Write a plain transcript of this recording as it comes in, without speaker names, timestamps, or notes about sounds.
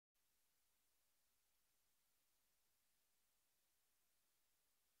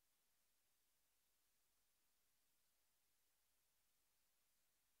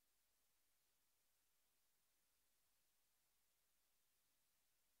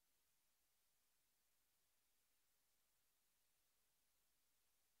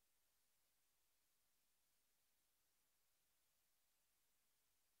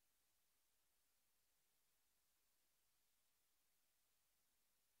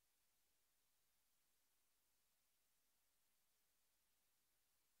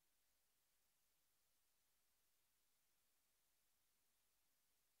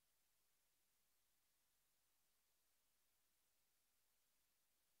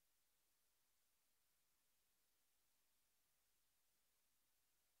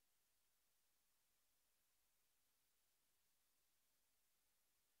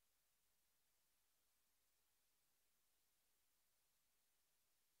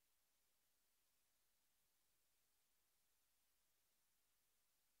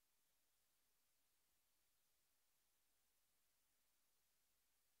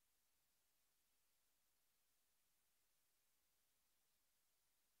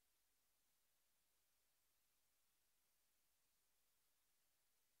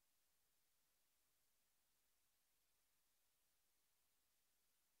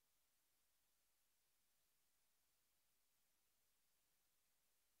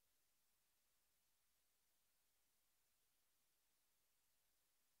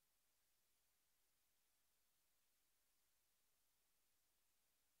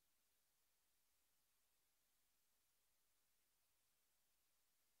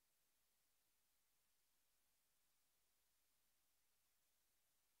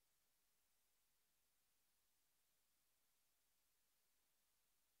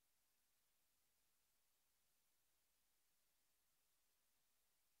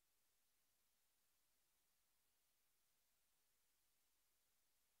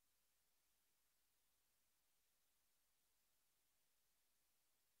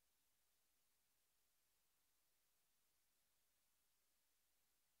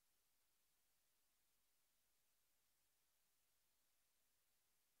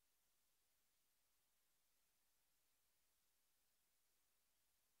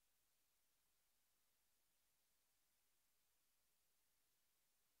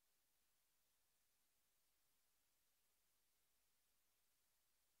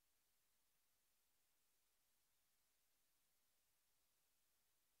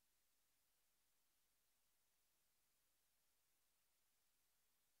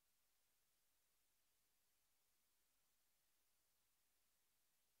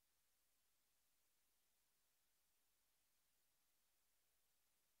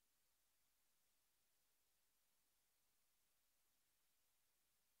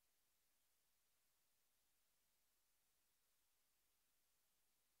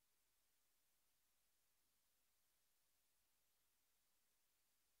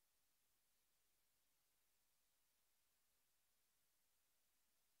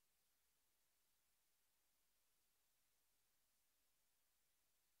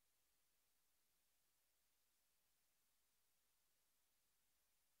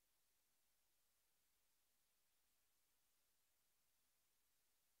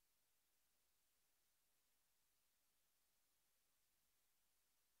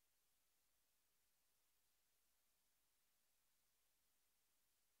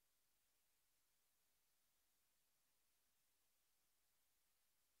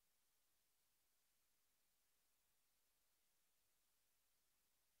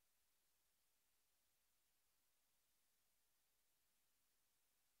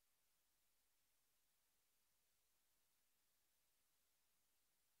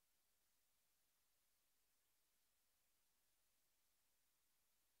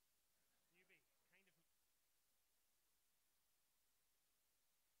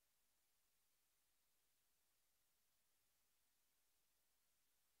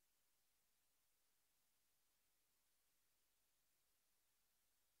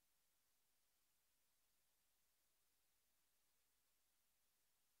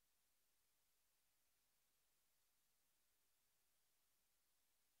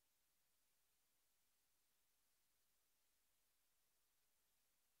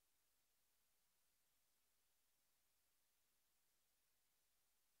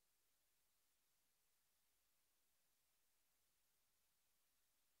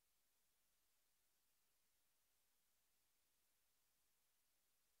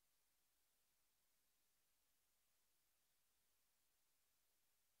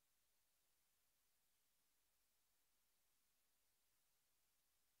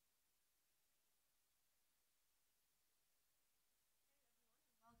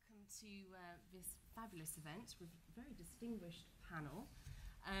to this fabulous event with a very distinguished panel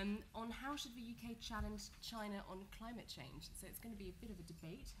on how should the UK challenge China on climate change. So it's going to be a bit of a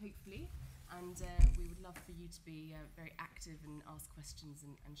debate, hopefully, and we would love for you to be very active and ask questions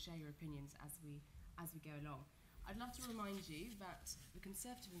and share your opinions as we go along. I'd love to remind you that the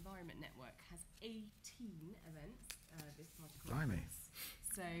Conservative Environment Network has 18 events this part of conference.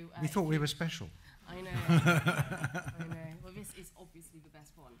 So we thought we were special. I know. I know. Well, this is obviously the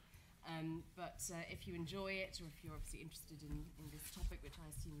best one. But if you enjoy it, or if you're obviously interested in this topic, which I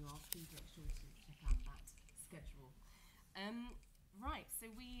assume you are, please make sure to check out that schedule. Right, so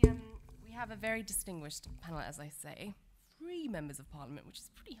we have a very distinguished panel, as I say. 3 members of Parliament, which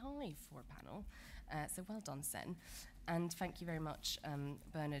is pretty high for a panel. So well done, Sen. And thank you very much,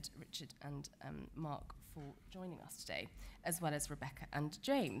 Bernard, Richard, and Mark, for joining us today, as well as Rebecca and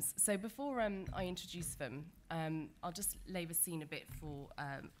James. So before I introduce them, I'll just lay the scene a bit for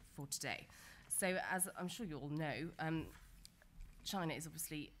today. So as I'm sure you all know, China is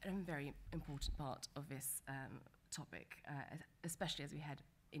obviously a very important part of this topic, especially as we head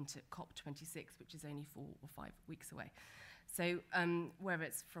into COP26, which is only 4 or 5 weeks away. So whether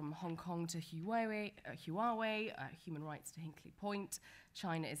it's from Hong Kong to Huawei, human rights to Hinkley Point,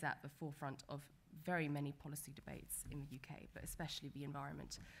 China is at the forefront of very many policy debates in the UK, but especially the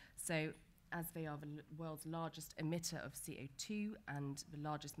environment. So as they are the world's largest emitter of CO2 and the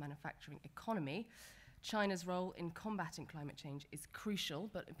largest manufacturing economy, China's role in combating climate change is crucial,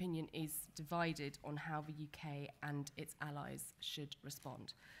 but opinion is divided on how the UK and its allies should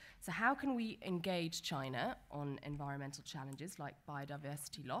respond. So how can we engage China on environmental challenges like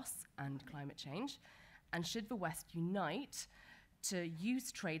biodiversity loss and climate change? And should the West unite to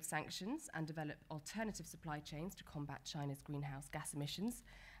use trade sanctions and develop alternative supply chains to combat China's greenhouse gas emissions?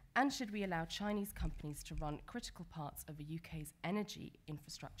 And should we allow Chinese companies to run critical parts of the UK's energy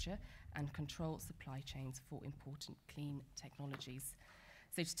infrastructure and control supply chains for important clean technologies?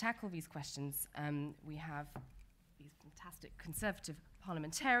 So to tackle these questions, we have these fantastic Conservative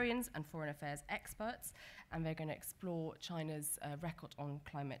parliamentarians and foreign affairs experts, and they're going to explore China's record on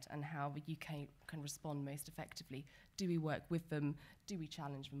climate and how the UK can respond most effectively. Do we work with them? Do we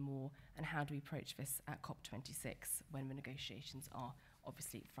challenge them more? And how do we approach this at COP26 when the negotiations are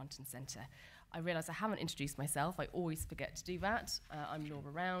obviously front and centre? I realise I haven't introduced myself. I always forget to do that. I'm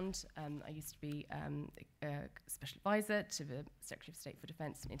Laura Round. I used to be a Special Advisor to the Secretary of State for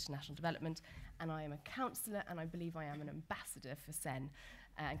Defence and International Development, and I am a counsellor, and I believe I am an ambassador for SEN,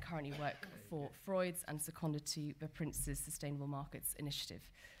 and currently work for Freud's and seconded to the Prince's Sustainable Markets Initiative.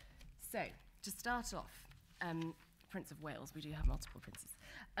 So, to start off, Prince of Wales, we do have multiple princes.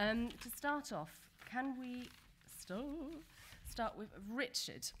 To start off, can we start with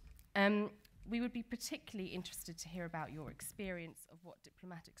Richard? We would be particularly interested to hear about your experience of what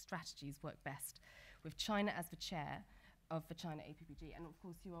diplomatic strategies work best with China as the chair of the China APPG. And of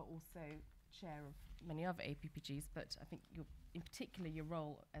course, you are also chair of many other APPGs, but I think in particular your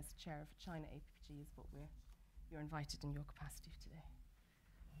role as chair of China APPG is what you're invited in your capacity today.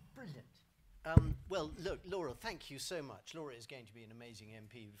 Brilliant. Well, look, Laura, thank you so much. Laura is going to be an amazing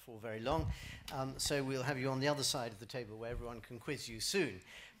MP before very long, so we'll have you on the other side of the table where everyone can quiz you soon.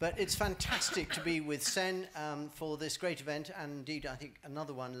 But it's fantastic to be with Sen for this great event, and indeed I think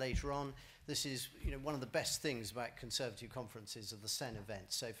another one later on. This is one of the best things about Conservative conferences of the Sen event,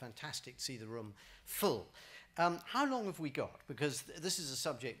 so fantastic to see the room full. How long have we got? Because this is a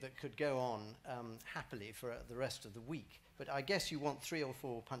subject that could go on happily for the rest of the week. But I guess you want 3 or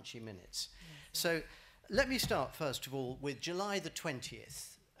 4 punchy minutes. Yes, so let me start, first of all, with July the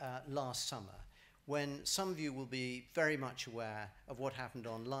 20th last summer, when some of you will be very much aware of what happened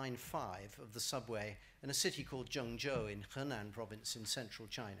on line 5 of the subway in a city called Zhengzhou in Henan province in central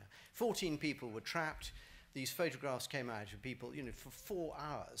China. 14 people were trapped. These photographs came out of people, for 4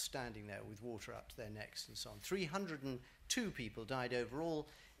 hours standing there with water up to their necks and so on. 302 people died overall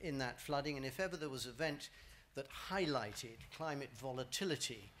in that flooding, and if ever there was an event that highlighted climate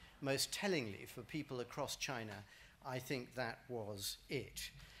volatility most tellingly for people across China, I think that was it.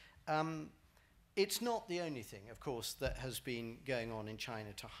 It's not the only thing, of course, that has been going on in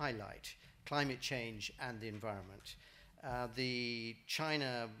China to highlight climate change and the environment. The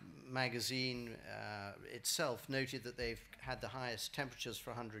China magazine itself noted that they've had the highest temperatures for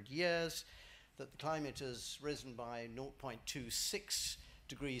 100 years, that the climate has risen by 0.26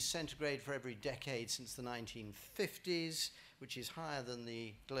 degrees centigrade for every decade since the 1950s, which is higher than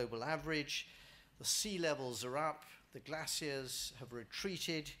the global average. The sea levels are up, the glaciers have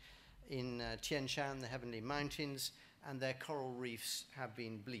retreated in Tian Shan, the Heavenly Mountains, and their coral reefs have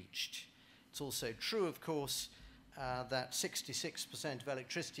been bleached. It's also true, of course, that 66% of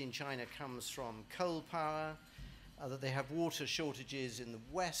electricity in China comes from coal power, that they have water shortages in the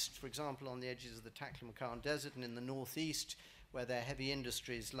west, for example, on the edges of the Taklamakan Desert, and in the northeast, where their heavy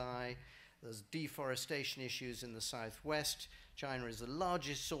industries lie. There's deforestation issues in the southwest. China is the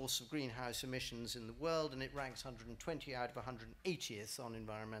largest source of greenhouse emissions in the world, and it ranks 120 out of 180th on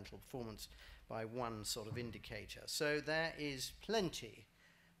environmental performance by one sort of indicator. So there is plenty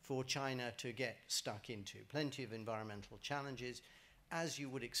for China to get stuck into, plenty of environmental challenges, as you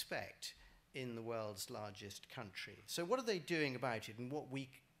would expect in the world's largest country. So what are they doing about it, and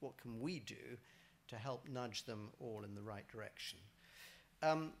what can we do to help nudge them all in the right direction?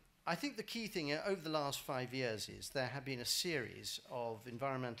 I think the key thing over the last 5 years is there have been a series of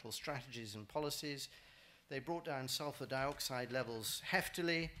environmental strategies and policies. They brought down sulfur dioxide levels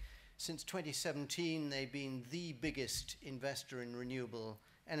heftily. Since 2017, they've been the biggest investor in renewable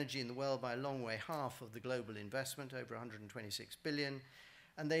energy in the world by a long way, half of the global investment, over 126 billion.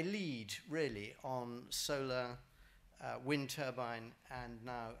 And they lead, really, on solar, wind turbine, and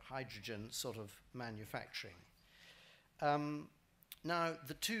now hydrogen sort of manufacturing. Now,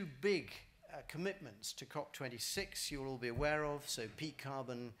 the two big commitments to COP26 you'll all be aware of, so peak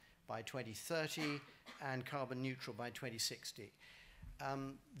carbon by 2030 and carbon neutral by 2060.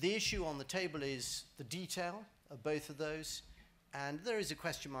 The issue on the table is the detail of both of those, and there is a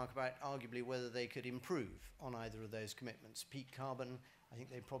question mark about arguably whether they could improve on either of those commitments. Peak carbon, I think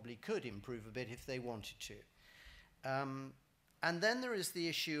they probably could improve a bit if they wanted to. And then there is the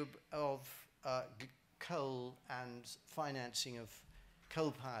issue of coal and financing of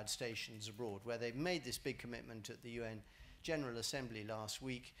coal-powered stations abroad, where they've made this big commitment at the UN General Assembly last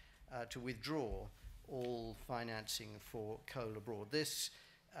week to withdraw all financing for coal abroad. This,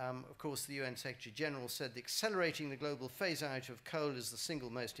 of course, the UN Secretary General said that accelerating the global phase-out of coal is the single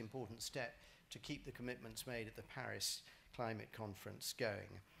most important step to keep the commitments made at the Paris Climate Conference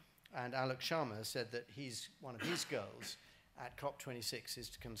going. And Alok Sharma said that one of his goals at COP26 is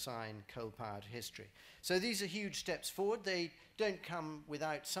to consign coal-powered history. So these are huge steps forward. They don't come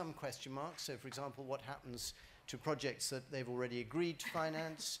without some question marks. So, for example, what happens to projects that they've already agreed to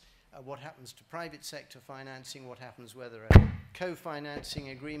finance? What happens to private sector financing? What happens where there are co-financing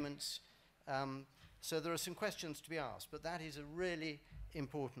agreements? So there are some questions to be asked, but that is a really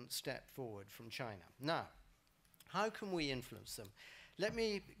important step forward from China. Now, how can we influence them? Let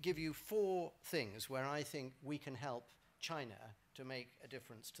me give you 4 things where I think we can help China to make a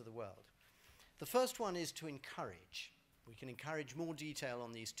difference to the world. The first one is to encourage. We can encourage more detail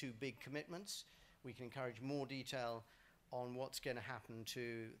on these 2 big commitments. We can encourage more detail on what's going to happen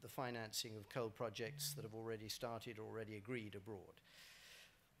to the financing of coal projects that have already started or already agreed abroad.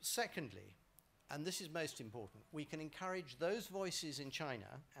 Secondly, and this is most important, we can encourage those voices in China,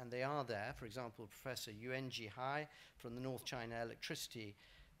 and they are there, for example, Professor Yuan Jihai from the North China Electricity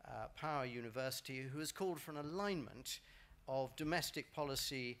Power University, who has called for an alignment of domestic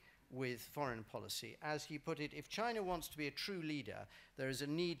policy with foreign policy. As he put it, if China wants to be a true leader, there is a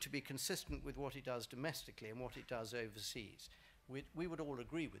need to be consistent with what it does domestically and what it does overseas. We would all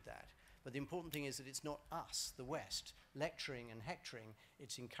agree with that. But the important thing is that it's not us, the West, lecturing and hectoring.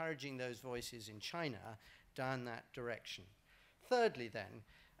 It's encouraging those voices in China down that direction. Thirdly, then,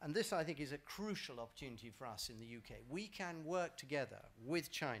 and this I think is a crucial opportunity for us in the UK, we can work together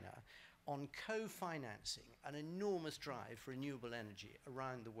with China on co-financing an enormous drive for renewable energy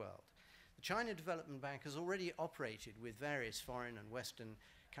around the world. The China Development Bank has already operated with various foreign and Western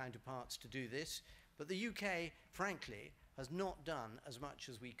counterparts to do this, but the UK, frankly, has not done as much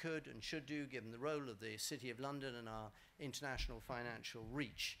as we could and should do, given the role of the City of London and our international financial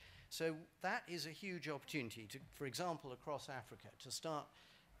reach. So that is a huge opportunity, to, for example, across Africa, to start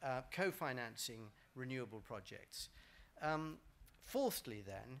co-financing renewable projects. Fourthly,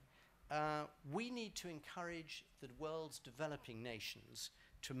 then, we need to encourage the world's developing nations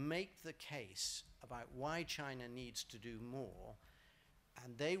to make the case about why China needs to do more,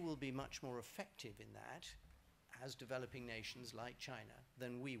 and they will be much more effective in that as developing nations like China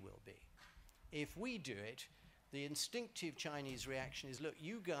than we will be. If we do it, the instinctive Chinese reaction is, look,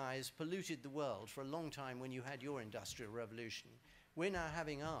 you guys polluted the world for a long time when you had your industrial revolution. We're now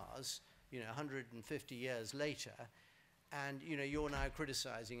having ours, 150 years later, and you're now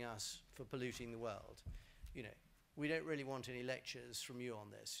criticizing us for polluting the world. We don't really want any lectures from you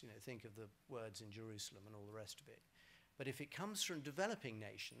on this. Think of the words in Jerusalem and all the rest of it. But if it comes from developing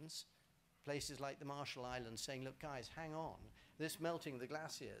nations, places like the Marshall Islands saying, look, guys, hang on. This melting of the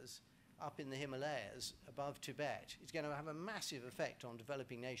glaciers up in the Himalayas above Tibet is going to have a massive effect on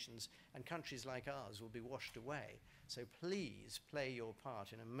developing nations, and countries like ours will be washed away. So please play your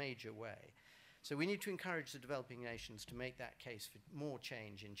part in a major way. So we need to encourage the developing nations to make that case for more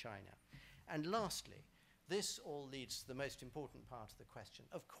change in China. And lastly, this all leads to the most important part of the question.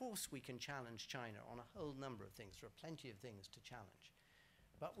 Of course we can challenge China on a whole number of things. There are plenty of things to challenge.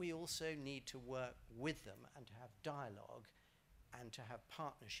 But we also need to work with them and to have dialogue and to have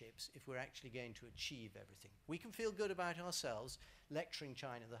partnerships if we're actually going to achieve everything. We can feel good about ourselves lecturing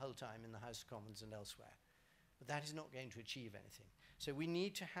China the whole time in the House of Commons and elsewhere, but that is not going to achieve anything. So we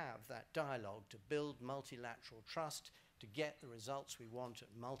need to have that dialogue to build multilateral trust, to get the results we want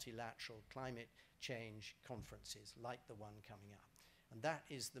at multilateral climate change conferences like the one coming up. And that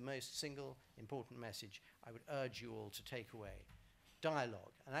is the most single important message I would urge you all to take away.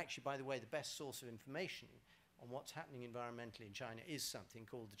 Dialogue. And actually, by the way, the best source of information on what's happening environmentally in China is something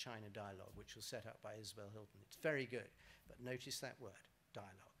called the China Dialogue, which was set up by Isabel Hilton. It's very good, but notice that word,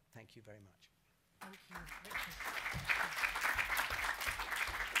 dialogue. Thank you very much. Thank you, Richard.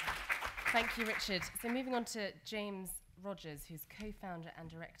 Thank you, Richard. So moving on to James Rogers, who's co-founder and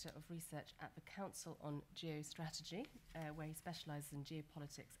director of research at the Council on Geostrategy, where he specialises in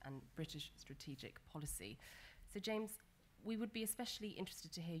geopolitics and British strategic policy. So James, we would be especially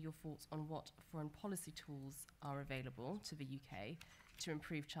interested to hear your thoughts on what foreign policy tools are available to the UK to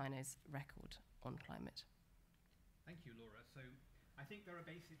improve China's record on climate. Thank you, Laura. So I think there are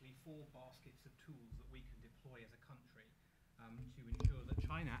basically 4 baskets of tools that we can deploy as a country to ensure that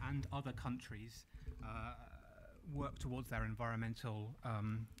China and other countries work towards their environmental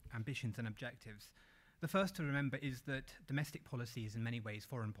ambitions and objectives. The first to remember is that domestic policy is in many ways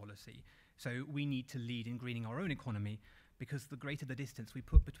foreign policy. So we need to lead in greening our own economy, because the greater the distance we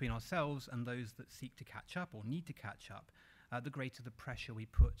put between ourselves and those that seek to catch up or need to catch up, the greater the pressure we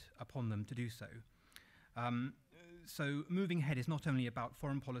put upon them to do so. So moving ahead is not only about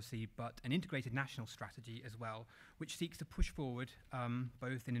foreign policy, but an integrated national strategy as well, which seeks to push forward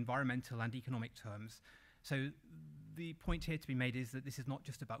both in environmental and economic terms. So the point here to be made is that this is not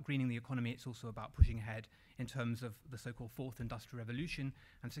just about greening the economy, it's also about pushing ahead in terms of the so-called fourth industrial revolution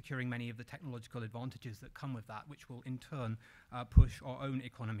and securing many of the technological advantages that come with that, which will in turn push our own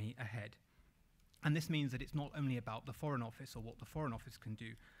economy ahead. And this means that it's not only about the Foreign Office or what the Foreign Office can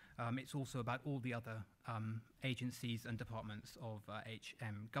do, it's also about all the other agencies and departments of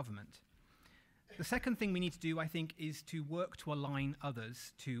HM government. The second thing we need to do, I think, is to work to align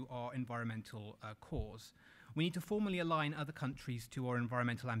others to our environmental cause. We need to formally align other countries to our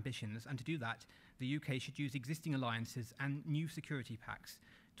environmental ambitions, and to do that, the UK should use existing alliances and new security pacts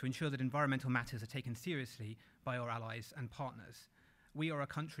to ensure that environmental matters are taken seriously by our allies and partners. We are a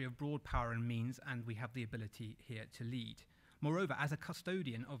country of broad power and means, and we have the ability here to lead. Moreover, as a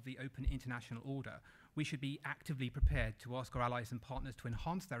custodian of the open international order, we should be actively prepared to ask our allies and partners to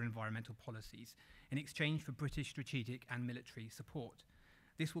enhance their environmental policies in exchange for British strategic and military support.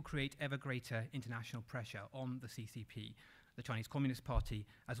 This will create ever greater international pressure on the CCP, the Chinese Communist Party,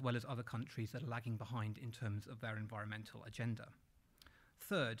 as well as other countries that are lagging behind in terms of their environmental agenda.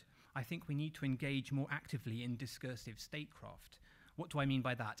 Third, I think we need to engage more actively in discursive statecraft. What do I mean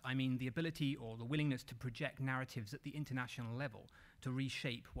by that? I mean the ability or the willingness to project narratives at the international level to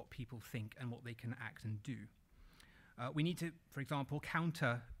reshape what people think and what they can act and do. We need to, for example,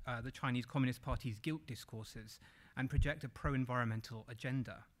 counter the Chinese Communist Party's guilt discourses and project a pro-environmental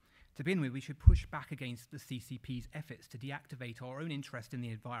agenda. To begin with, we should push back against the CCP's efforts to deactivate our own interest in the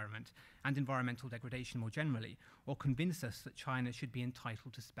environment and environmental degradation more generally, or convince us that China should be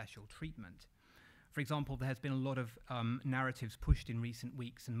entitled to special treatment. For example, there has been a lot of narratives pushed in recent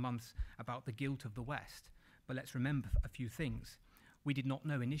weeks and months about the guilt of the West. But let's remember a few things. We did not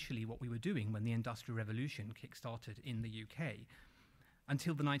know initially what we were doing when the Industrial Revolution kick-started in the UK.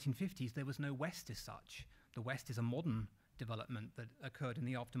 Until the 1950s, there was no West as such. The West is a modern development that occurred in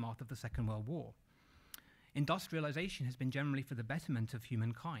the aftermath of the Second World War. Industrialization has been generally for the betterment of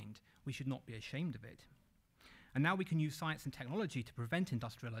humankind. We should not be ashamed of it. And now we can use science and technology to prevent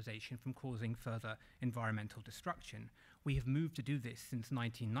industrialization from causing further environmental destruction. We have moved to do this since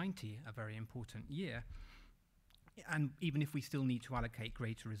 1990, a very important year, and even if we still need to allocate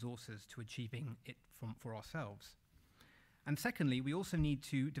greater resources to achieving it for ourselves. And secondly, we also need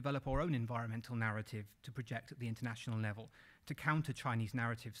to develop our own environmental narrative to project at the international level to counter Chinese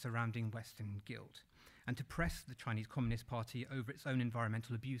narratives surrounding Western guilt, and to press the Chinese Communist Party over its own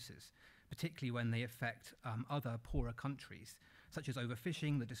environmental abuses, particularly when they affect other poorer countries, such as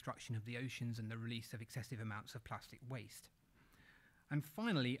overfishing, the destruction of the oceans, and the release of excessive amounts of plastic waste. And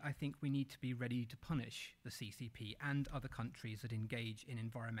finally, I think we need to be ready to punish the CCP and other countries that engage in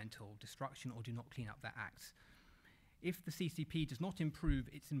environmental destruction or do not clean up their acts. if the CCP does not improve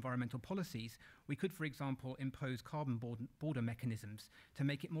its environmental policies, we could, for example, impose carbon border mechanisms to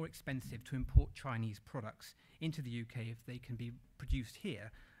make it more expensive to import Chinese products into the UK if they can be produced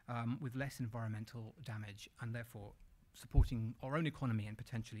here with less environmental damage, and therefore supporting our own economy and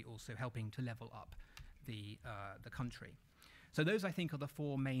potentially also helping to level up the country. So those, I think, are the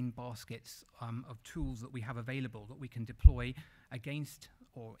four main baskets of tools that we have available that we can deploy against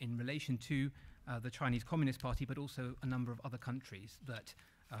or in relation to the Chinese Communist Party, but also a number of other countries that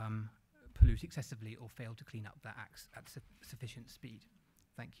pollute excessively or fail to clean up their acts at sufficient speed.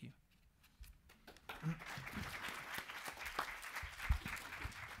 Thank you.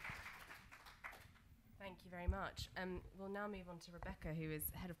 Thank you very much. We'll now move on to Rebecca, who is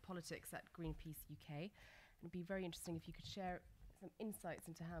Head of Politics at Greenpeace UK. It'd be very interesting if you could share some insights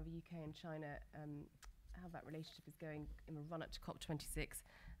into how the UK and China, how that relationship is going in the run-up to COP26,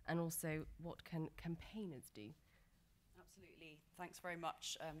 and also what can campaigners do? Absolutely. Thanks very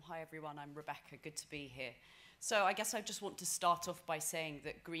much. Hi, everyone. I'm Rebecca. Good to be here. So I guess I just want to start off by saying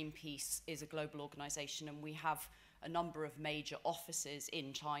that Greenpeace is a global organisation, and we have a number of major offices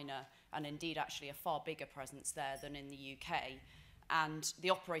in China, and indeed actually a far bigger presence there than in the UK. And the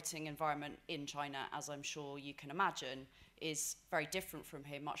operating environment in China, as I'm sure you can imagine, is very different from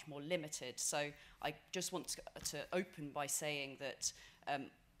here, much more limited. So I just want to open by saying that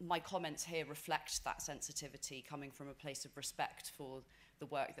my comments here reflect that sensitivity coming from a place of respect for the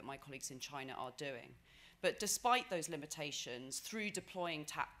work that my colleagues in China are doing. But despite those limitations, through deploying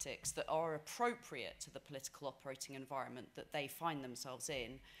tactics that are appropriate to the political operating environment that they find themselves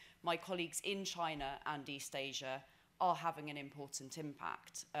in, my colleagues in China and East Asia are having an important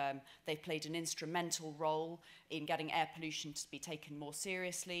impact. They've played an instrumental role in getting air pollution to be taken more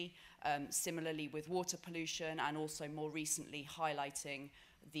seriously, similarly with water pollution, and also more recently highlighting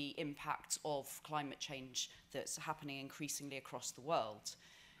the impact of climate change that's happening increasingly across the world.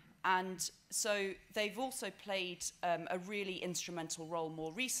 And so they've also played a really instrumental role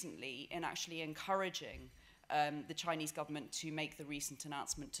more recently in actually encouraging the Chinese government to make the recent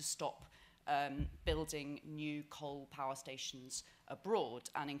announcement to stop building new coal power stations abroad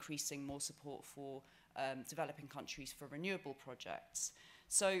and increasing more support for developing countries for renewable projects.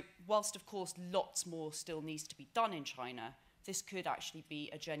 So whilst, of course, lots more still needs to be done in China, this could actually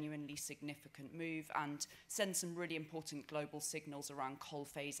be a genuinely significant move and send some really important global signals around coal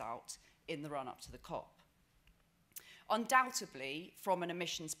phase-out in the run-up to the COP. Undoubtedly, from an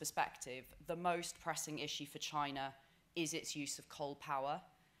emissions perspective, the most pressing issue for China is its use of coal power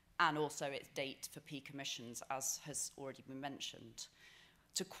and also its date for peak emissions, as has already been mentioned.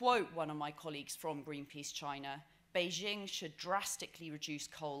 To quote one of my colleagues from Greenpeace China, Beijing should drastically reduce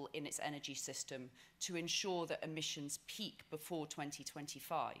coal in its energy system to ensure that emissions peak before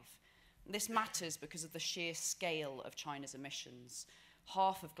 2025. This matters because of the sheer scale of China's emissions.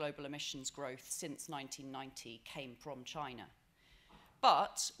 Half of global emissions growth since 1990 came from China.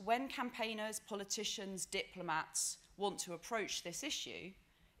 But when campaigners, politicians, diplomats want to approach this issue,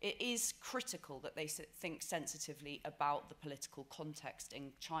 it is critical that they think sensitively about the political context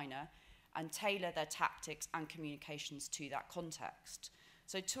in China and tailor their tactics and communications to that context.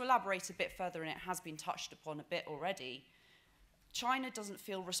 So to elaborate a bit further, and it has been touched upon a bit already, China doesn't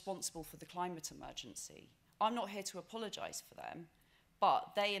feel responsible for the climate emergency. I'm not here to apologise for them, but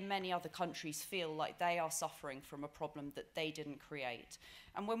they and many other countries feel like they are suffering from a problem that they didn't create.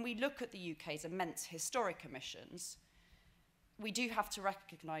 And when we look at the UK's immense historic emissions, we do have to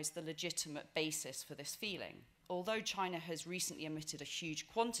recognise the legitimate basis for this feeling. Although China has recently emitted a huge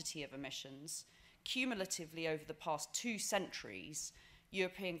quantity of emissions, cumulatively over the past 2 centuries,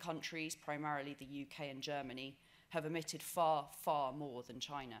 European countries, primarily the UK and Germany, have emitted far, far more than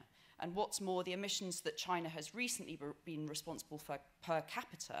China. And what's more, the emissions that China has recently been responsible for per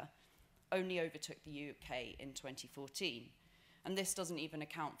capita only overtook the UK in 2014. And this doesn't even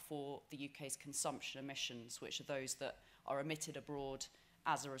account for the UK's consumption emissions, which are those that are emitted abroad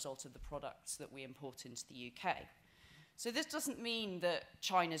as a result of the products that we import into the UK. So this doesn't mean that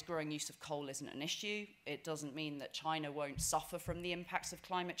China's growing use of coal isn't an issue. It doesn't mean that China won't suffer from the impacts of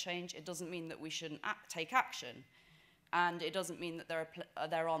climate change. It doesn't mean that we shouldn't take action. And it doesn't mean that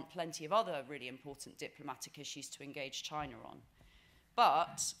there aren't plenty of other really important diplomatic issues to engage China on.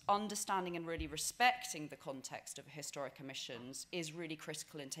 But understanding and really respecting the context of historic emissions is really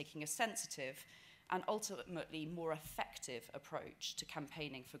critical in taking a sensitive and ultimately more effective approach to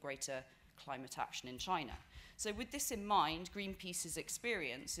campaigning for greater climate action in China. So with this in mind, Greenpeace's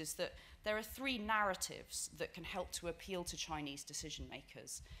experience is that there are 3 narratives that can help to appeal to Chinese decision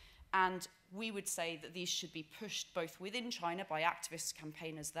makers. And we would say that these should be pushed both within China by activist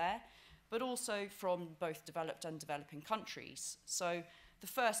campaigners there, but also from both developed and developing countries. So the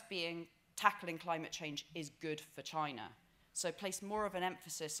first being tackling climate change is good for China. So place more of an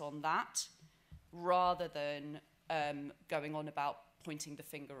emphasis on that rather than going on about pointing the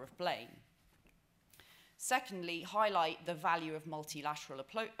finger of blame. Secondly, highlight the value of multilateral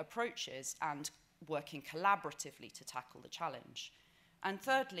approaches and working collaboratively to tackle the challenge. And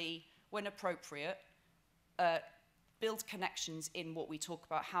thirdly, when appropriate, build connections in what we talk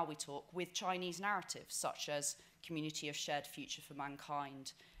about, how we talk, with Chinese narratives, such as community of shared future for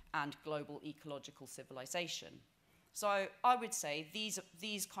mankind and global ecological civilization. So I would say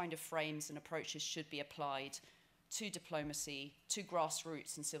these kind of frames and approaches should be applied to diplomacy, to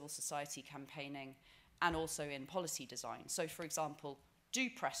grassroots and civil society campaigning, and also in policy design. So, for example, do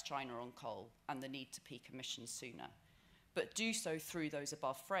press China on coal and the need to peak emissions sooner, but do so through those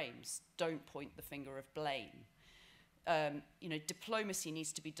above frames. Don't point the finger of blame. Diplomacy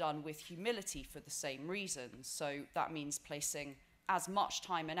needs to be done with humility for the same reasons. So that means placing as much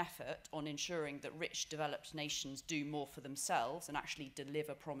time and effort on ensuring that rich developed nations do more for themselves and actually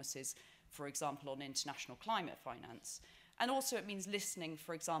deliver promises, for example, on international climate finance. And also it means listening,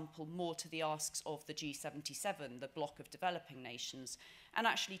 for example, more to the asks of the G77, the bloc of developing nations, and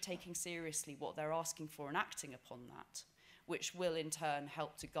actually taking seriously what they're asking for and acting upon that, which will in turn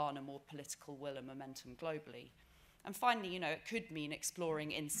help to garner more political will and momentum globally. And finally, it could mean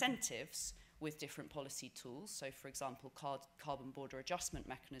exploring incentives with different policy tools. So, for example, carbon border adjustment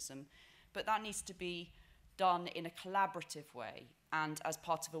mechanism, but that needs to be done in a collaborative way and as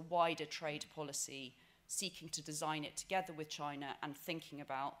part of a wider trade policy, seeking to design it together with China and thinking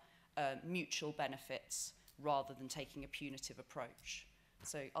about mutual benefits rather than taking a punitive approach.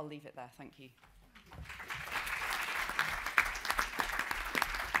 So I'll leave it there. Thank you.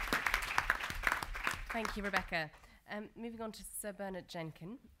 Thank you, Rebecca. Moving on to Sir Bernard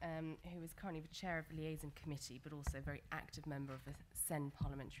Jenkin, who is currently the chair of the Liaison Committee, but also a very active member of the CEN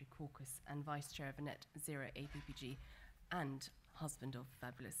Parliamentary Caucus and vice chair of the Net Zero APPG, and husband of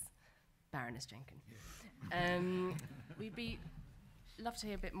fabulous Baroness Jenkin. We'd love to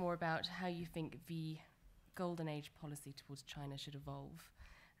hear a bit more about how you think the golden age policy towards China should evolve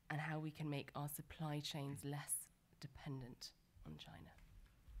and how we can make our supply chains less dependent on China.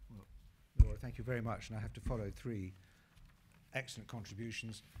 Well, Laura, thank you very much. And I have to follow three excellent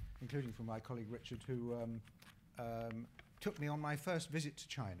contributions, including from my colleague Richard, who took me on my first visit to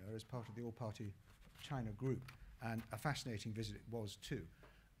China as part of the all-party China group. And a fascinating visit it was too.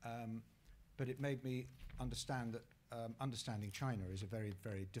 But it made me understand that understanding China is a very,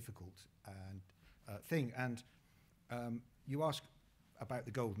 very difficult thing. And you ask about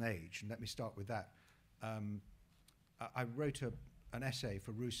the golden age, and let me start with that. I wrote an essay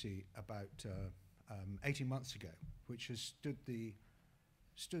for RUSI about 18 months ago, which has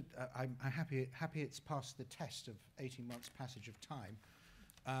I'm happy it's passed the test of 18 months passage of time.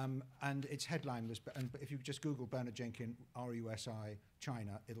 And its headline was, but if you just Google Bernard Jenkin, RUSI,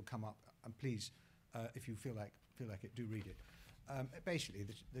 China, it'll come up. And please, if you feel like it, do read it. Basically,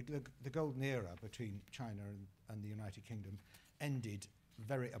 the golden era between China and the United Kingdom ended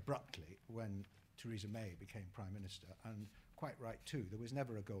very abruptly when Theresa May became Prime Minister, and quite right too. There was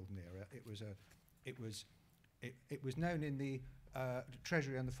never a golden era. It was known in the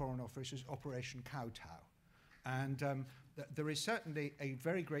Treasury and the Foreign Office as Operation Kowtow, and there is certainly a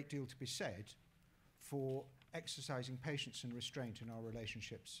very great deal to be said for exercising patience and restraint in our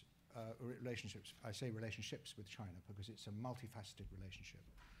relationships. I say relationships with China because it's a multifaceted relationship.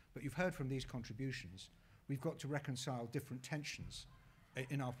 But you've heard from these contributions, we've got to reconcile different tensions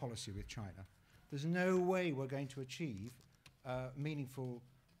in our policy with China. There's no way we're going to achieve meaningful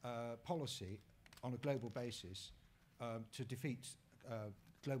policy on a global basis to defeat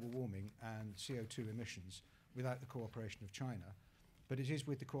global warming and CO2 emissions without the cooperation of China. But it is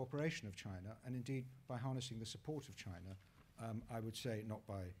with the cooperation of China, and indeed by harnessing the support of China, I would say, not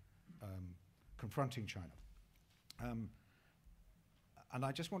by confronting China. And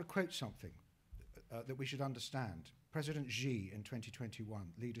I just want to quote something that we should understand. President Xi in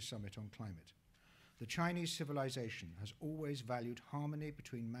 2021, Leader Summit on Climate. The Chinese civilization has always valued harmony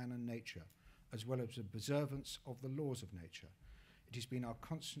between man and nature, as well as the observance of the laws of nature. It has been our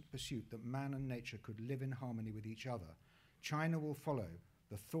constant pursuit that man and nature could live in harmony with each other. China will follow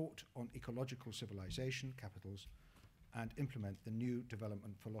the thought on ecological civilization, capitals, and implement the new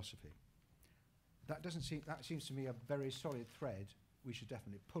development philosophy. That seems to me a very solid thread we should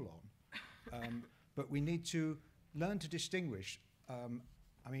definitely pull on. But we need to learn to distinguish.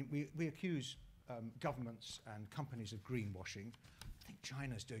 We accuse governments and companies of greenwashing. I think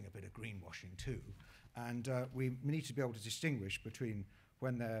China's doing a bit of greenwashing too. And we need to be able to distinguish between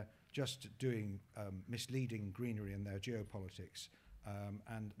when they're just doing misleading greenery in their geopolitics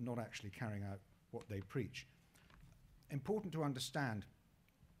and not actually carrying out what they preach. Important to understand,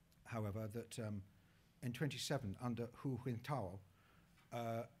 however, that in 27, under Hu Jintao,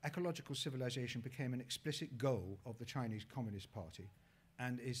 ecological civilization became an explicit goal of the Chinese Communist Party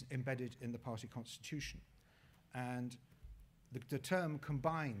and is embedded in the party constitution. And the term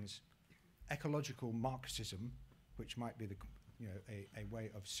combines ecological Marxism, which might be a way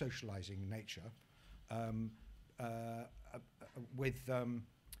of socializing nature, with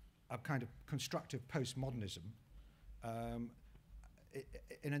a kind of constructive postmodernism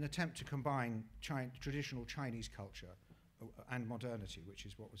in an attempt to combine traditional Chinese culture and modernity, which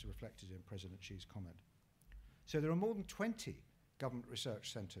is what was reflected in President Xi's comment. So there are more than 20 government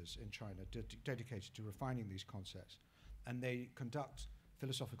research centers in China dedicated to refining these concepts, and they conduct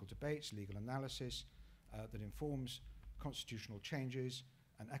philosophical debates, legal analysis that informs constitutional changes,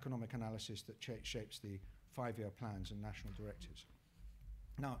 and economic analysis that shapes the 5-year plans and national directives.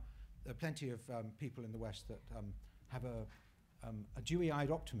 Now, there are plenty of people in the West that have a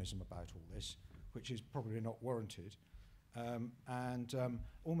dewy-eyed optimism about all this, which is probably not warranted.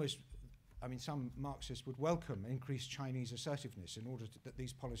 Almost, I mean, some Marxists would welcome increased Chinese assertiveness in order that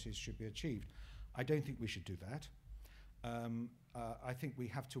these policies should be achieved. I don't think we should do that. I think we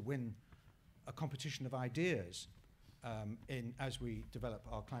have to win a competition of ideas as we develop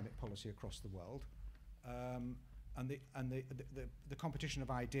our climate policy across the world. The competition of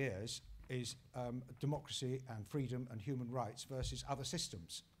ideas is democracy and freedom and human rights versus other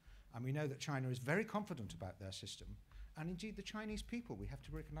systems. And we know that China is very confident about their system. And indeed, the Chinese people, we have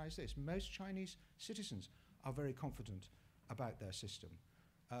to recognize this. Most Chinese citizens are very confident about their system.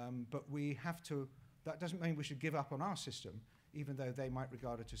 But we have to, that doesn't mean we should give up on our system, even though they might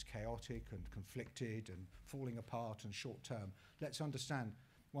regard it as chaotic and conflicted and falling apart and short-term. Let's understand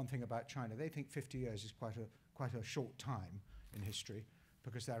one thing about China. They think 50 years is quite a short time in history,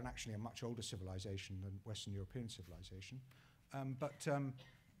 because they're actually a much older civilization than Western European civilization. And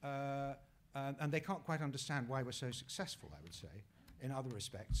they can't quite understand why we're so successful, I would say, in other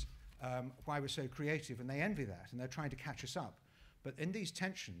respects, why we're so creative, and they envy that, and they're trying to catch us up. But in these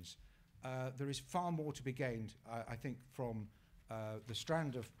tensions, there is far more to be gained, I think, from the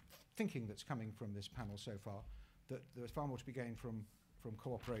strand of thinking that's coming from this panel so far, that there's far more to be gained from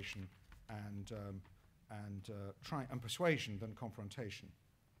cooperation and persuasion than confrontation.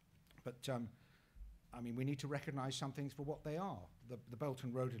 But I mean, we need to recognize some things for what they are. The Belt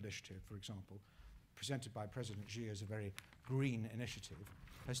and Road Initiative, for example, presented by President Xi as a very green initiative,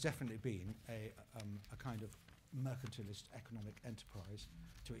 has definitely been a kind of mercantilist economic enterprise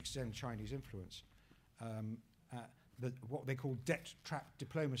to extend Chinese influence. What they call debt-trapped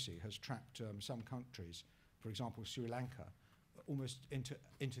diplomacy has trapped some countries, for example, Sri Lanka, almost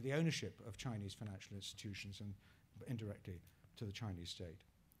into the ownership of Chinese financial institutions and indirectly to the Chinese state.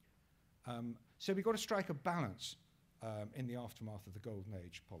 So we've got to strike a balance in the aftermath of the Golden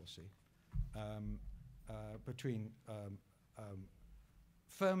Age policy between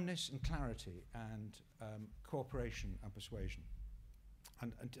firmness and clarity and cooperation and persuasion.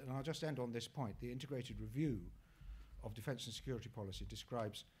 And I'll just end on this point. The integrated review of defense and security policy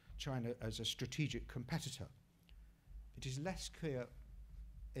describes China as a strategic competitor. It is less clear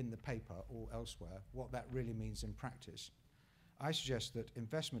in the paper or elsewhere what that really means in practice. I suggest that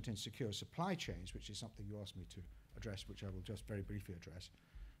investment in secure supply chains, which is something you asked me to address, which I will just very briefly address,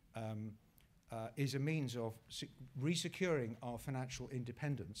 is a means of resecuring our financial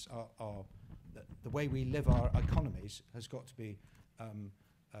independence. The way we live our economies has got to be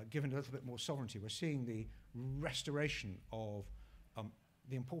given a little bit more sovereignty. We're seeing the restoration of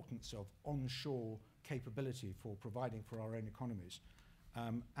the importance of onshore capability for providing for our own economies.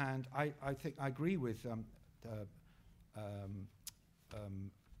 And I think I agree with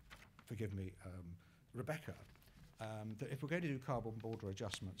forgive me, Rebecca, that if we're going to do carbon border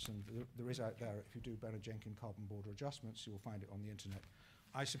adjustments, and there is out there, if you do Bernard Jenkin carbon border adjustments, you'll find it on the internet.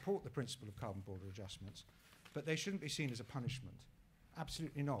 I support the principle of carbon border adjustments, but they shouldn't be seen as a punishment.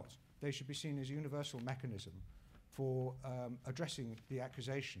 Absolutely not. They should be seen as a universal mechanism for addressing the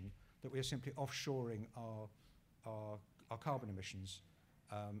accusation that we are simply offshoring our carbon emissions,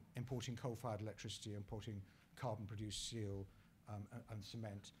 importing coal-fired electricity, importing carbon-produced steel and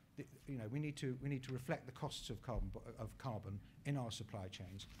cement. We need to reflect the costs of carbon in our supply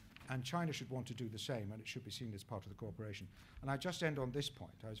chains, and China should want to do the same, and it should be seen as part of the cooperation. And I just end on this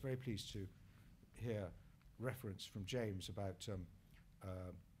point. I was very pleased to hear reference from James about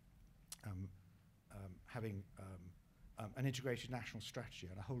having an integrated national strategy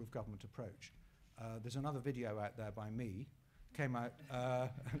and a whole-of-government approach. There's another video out there by me came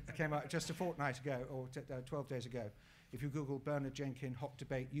out just a fortnight ago, or 12 days ago. If you Google Bernard Jenkin Hot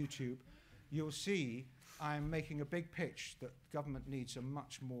Debate YouTube, you'll see I'm making a big pitch that government needs a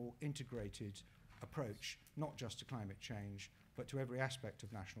much more integrated approach, not just to climate change, but to every aspect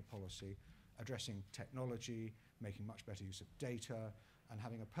of national policy, addressing technology, making much better use of data, and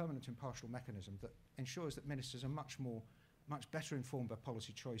having a permanent impartial mechanism that ensures that ministers are much better informed by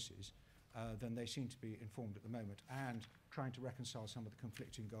policy choices than they seem to be informed at the moment, and trying to reconcile some of the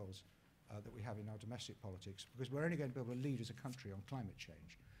conflicting goals that we have in our domestic politics, because we're only going to be able to lead as a country on climate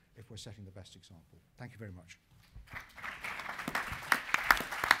change if we're setting the best example. Thank you very much.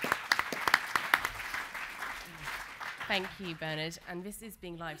 Thank you, Bernard. And this is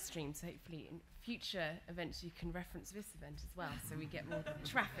being live streamed, so hopefully in future events you can reference this event as well, so we get more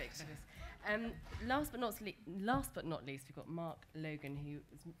traffic to this. Last but not least, we've got Mark Logan, who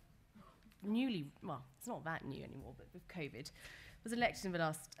is newly, well, it's not that new anymore, but with COVID, was elected in the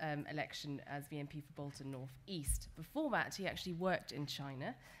last election as the MP for Bolton North East. Before that, he actually worked in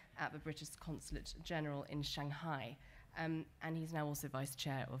China at the British Consulate General in Shanghai, and he's now also Vice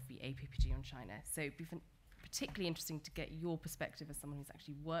Chair of the APPG on China. So it'd be particularly interesting to get your perspective as someone who's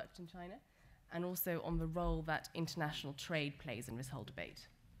actually worked in China, and also on the role that international trade plays in this whole debate.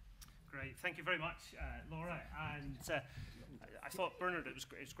 Great, thank you very much, Laura. And I thought, Bernard, it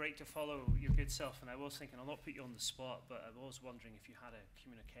was great to follow your good self, and I was thinking, I'll not put you on the spot, but I was wondering if you had a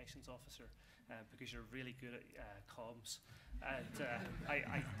communications officer, because you're really good at comms, and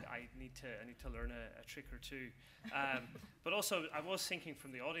I need to learn a trick or two. But also, I was thinking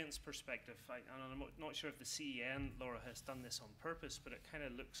from the audience perspective, and I'm not sure if the CEN, Laura, has done this on purpose, but it kind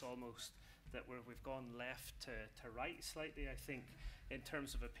of looks almost that we've gone left to right slightly, I think, in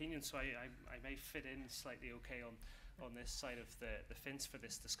terms of opinion. So I may fit in slightly okay on this side of the fence for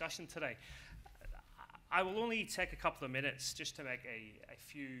this discussion today. I will only take a couple of minutes just to make a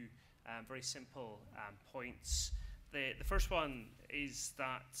few very simple points. The first one is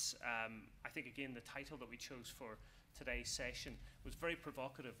that I think, again, the title that we chose for today's session was very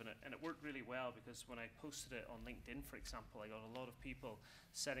provocative, and it worked really well, because when I posted it on LinkedIn, for example, I got a lot of people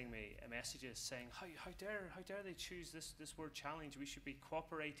sending me messages saying, how dare they choose this word challenge? We should be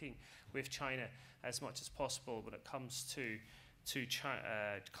cooperating with China as much as possible when it comes to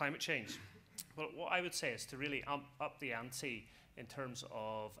climate change. But what I would say is to really up the ante in terms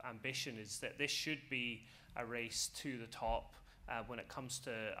of ambition is that this should be a race to the top when it comes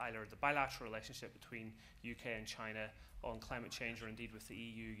to either the bilateral relationship between UK and China on climate change, or indeed with the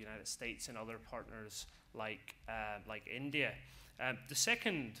EU, United States, and other partners like India. The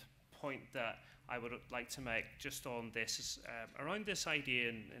second point that I would like to make just on this is around this idea,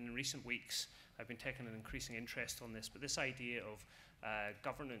 in recent weeks I've been taking an increasing interest on this, but this idea of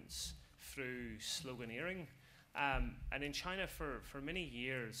governance through sloganeering. And in China for many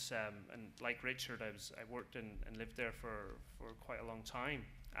years, and like Richard, I worked and lived there for quite a long time,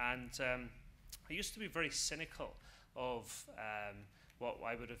 and I used to be very cynical of what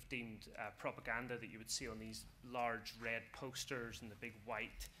I would have deemed propaganda that you would see on these large red posters and the big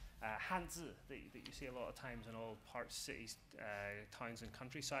white hanzi that you see a lot of times in all parts, cities, towns and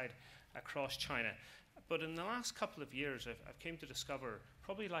countryside across China. But in the last couple of years, I've came to discover,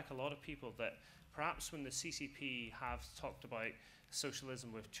 probably like a lot of people, that perhaps when the CCP have talked about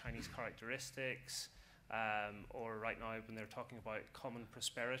socialism with Chinese characteristics, or right now when they're talking about common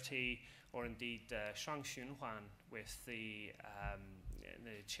prosperity, or indeed Shang Xunhuan with the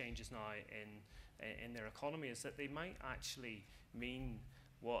changes now in their economy, is that they might actually mean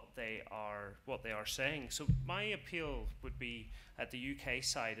what they are saying. So my appeal would be at the UK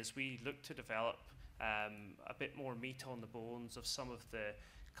side, as we look to develop a bit more meat on the bones of some of the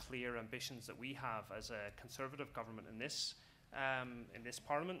clear ambitions that we have as a Conservative government in this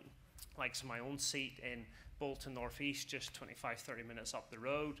Parliament, like so my own seat in Bolton North East, just 25-30 minutes up the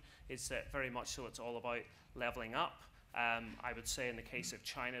road, is that very much so it's all about levelling up. I would say in the case of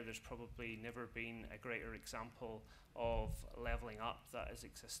China, there's probably never been a greater example of levelling up that has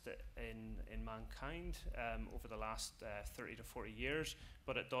existed in mankind over the last 30 to 40 years,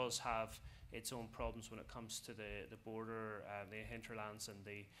 but it does have its own problems when it comes to the border, the hinterlands and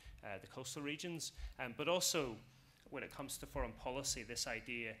the coastal regions, but also when it comes to foreign policy, this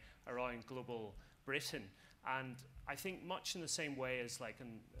idea around global Britain. And I think much in the same way as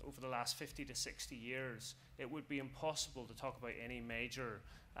over the last 50 to 60 years, it would be impossible to talk about any major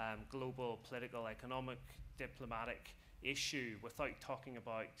global political, economic, diplomatic issue without talking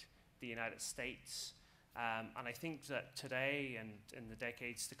about the United States. And I think that today and in the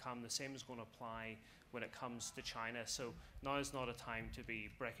decades to come, the same is going to apply when it comes to China. So now is not a time to be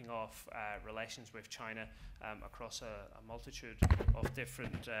breaking off relations with China across a multitude of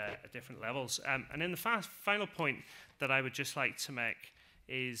different levels. And then the final point that I would just like to make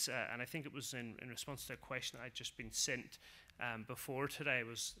is, and I think it was in response to a question I'd just been sent before today,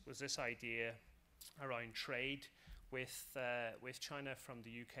 was this idea around trade with China from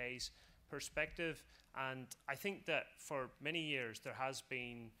the UK's perspective. And I think that for many years there has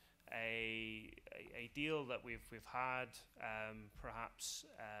been a deal that we've had, perhaps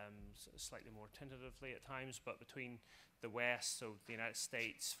slightly more tentatively at times, but between the West, so the United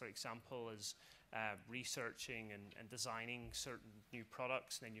States, for example, is researching and designing certain new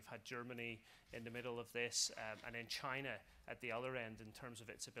products, and then you've had Germany in the middle of this, and then China at the other end in terms of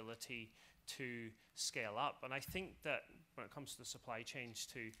its ability to scale up. And I think that when it comes to the supply chains,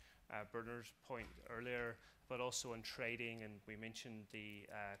 to Bernard's point earlier, but also in trading, and we mentioned the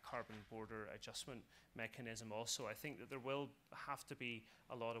carbon border adjustment mechanism also, I think that there will have to be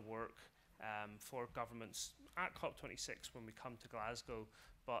a lot of work for governments at COP26 when we come to Glasgow,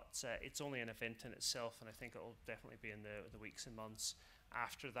 but it's only an event in itself, and I think it will definitely be in the weeks and months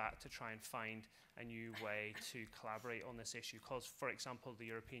after that to try and find a new way to collaborate on this issue. Because, for example, the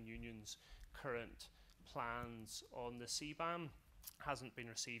European Union's current plans on the CBAM hasn't been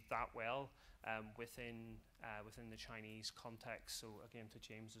received that well within the Chinese context. So again, to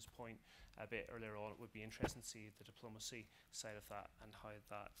James's point a bit earlier on, it would be interesting to see the diplomacy side of that and how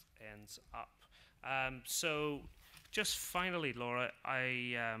that ends up. So just finally, Laura,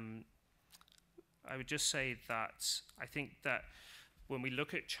 I would just say that I think that when we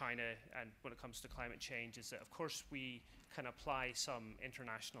look at China and when it comes to climate change, is that of course we can apply some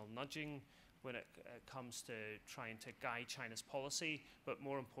international nudging when it comes to trying to guide China's policy, but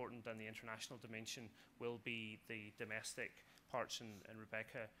more important than the international dimension will be the domestic parts, and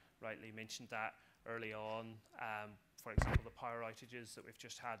Rebecca rightly mentioned that early on. For example, the power outages that we've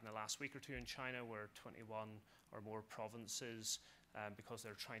just had in the last week or two in China, where 21 or more provinces, because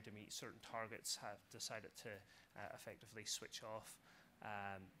they're trying to meet certain targets, have decided to effectively switch off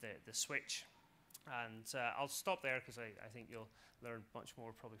the switch. And I'll stop there because I think you'll learn much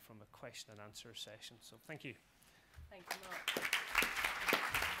more probably from a question and answer session. So thank you. Thank you, Mark.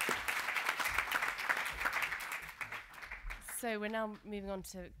 So we're now moving on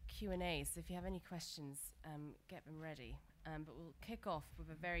to Q&A. So if you have any questions, get them ready. But we'll kick off with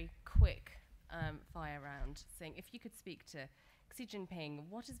a very quick fire round, saying if you could speak to Xi Jinping,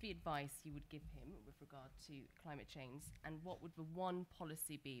 what is the advice you would give him with regard to climate change, and what would the one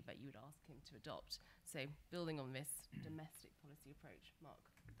policy be that you would ask him to adopt? So building on this domestic policy approach, Mark.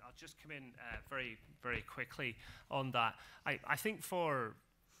 I'll just come in very, very quickly on that. I think for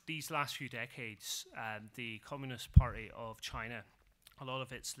these last few decades, the Communist Party of China, a lot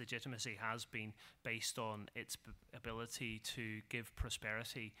of its legitimacy has been based on its ability to give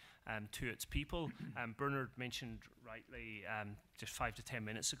prosperity to its people. Bernard mentioned rightly just 5 to 10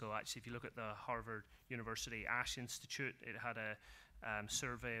 minutes ago, actually, if you look at the Harvard University Ash Institute, it had a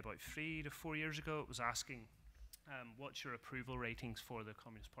survey about 3 to 4 years ago. It was asking what's your approval ratings for the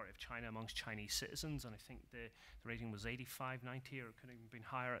Communist Party of China amongst Chinese citizens, and I think the rating was 85, 90, or it could have even been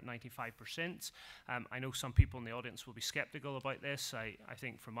higher at 95%. I know some people in the audience will be skeptical about this. I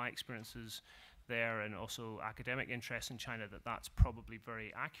think from my experiences there and also academic interest in China that that's probably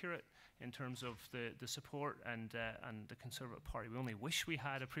very accurate in terms of the support and the Conservative Party. We only wish we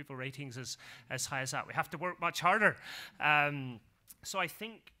had approval ratings as high as that. We have to work much harder. So I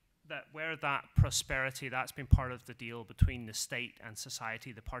think that where that prosperity, that's been part of the deal between the state and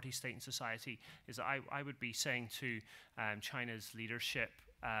society, the party, state and society, is that I would be saying to China's leadership,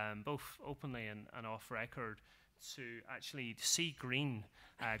 both openly and off record, to actually see green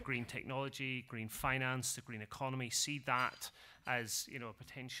technology, green finance, the green economy, see that as, you know, a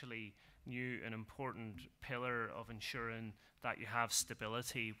potentially new and important pillar of ensuring that you have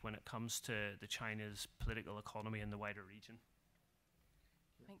stability when it comes to the China's political economy in the wider region.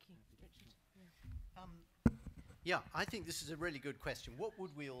 Thank you, Richard. Yeah, I think this is a really good question. What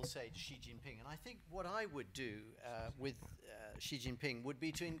would we all say to Xi Jinping? And I think what I would do with Xi Jinping would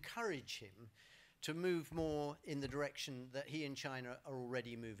be to encourage him to move more in the direction that he and China are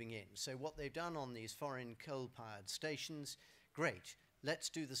already moving in. So what they've done on these foreign coal-powered stations, great. Let's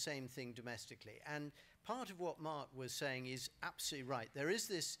do the same thing domestically. And part of what Mark was saying is absolutely right. There is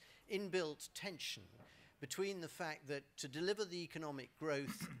this inbuilt tension between the fact that to deliver the economic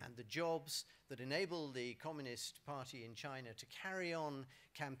growth and the jobs that enable the Communist Party in China to carry on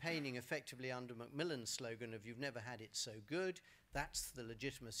campaigning effectively under Macmillan's slogan of "You've never had it so good," that's the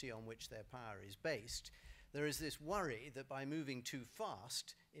legitimacy on which their power is based. there is this worry that by moving too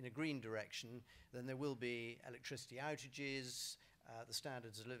fast in a green direction, then there will be electricity outages, the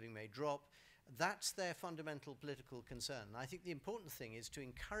standards of living may drop. That's their fundamental political concern. And I think the important thing is to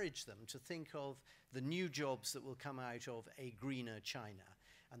encourage them to think of the new jobs that will come out of a greener China.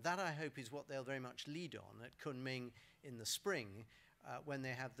 And that, I hope, is what they'll very much lead on at Kunming in the spring when they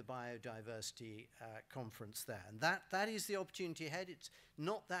have the biodiversity conference there. And that is the opportunity ahead. It's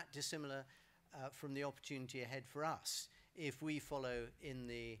not that dissimilar from the opportunity ahead for us if we follow in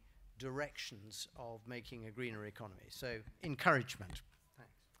the directions of making a greener economy. So, encouragement.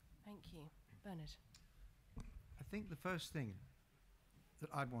 Thanks. Thank you. Bernard. I think the first thing that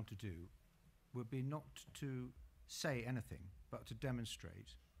I'd want to do would be not to say anything, but to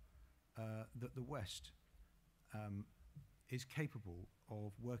demonstrate that the West is capable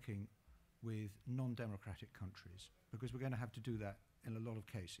of working with non-democratic countries, because we're going to have to do that in a lot of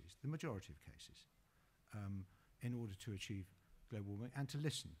cases, the majority of cases, in order to achieve global warming, and to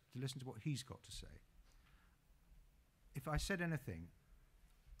listen to what he's got to say. If I said anything,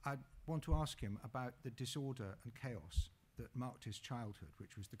 I'd want to ask him about the disorder and chaos that marked his childhood,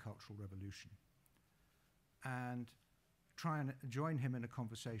 which was the Cultural Revolution, and try and join him in a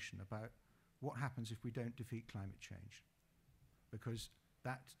conversation about what happens if we don't defeat climate change, because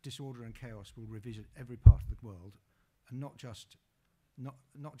that disorder and chaos will revisit every part of the world, and not just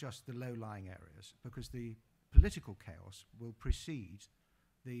the low-lying areas, because the political chaos will precede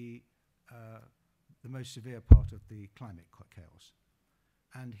the most severe part of the climate chaos.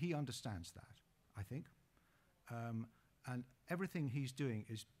 And he understands that, I think. And everything he's doing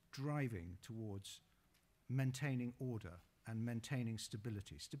is driving towards maintaining order and maintaining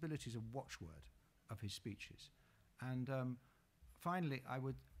stability. Stability is a watchword of his speeches. And finally, I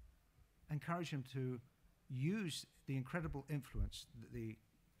would encourage him to use the incredible influence that the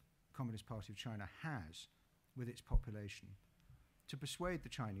Communist Party of China has with its population to persuade the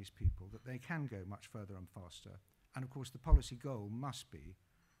Chinese people that they can go much further and faster. And of course, the policy goal must be,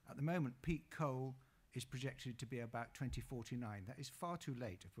 at the moment, peak coal is projected to be about 2049. That is far too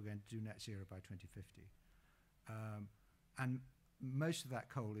late if we're going to do net zero by 2050. And most of that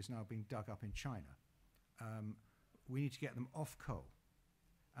coal is now being dug up in China. We need to get them off coal.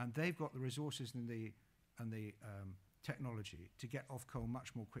 And they've got the resources and the technology to get off coal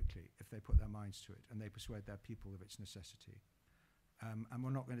much more quickly if they put their minds to it and they persuade their people of its necessity. And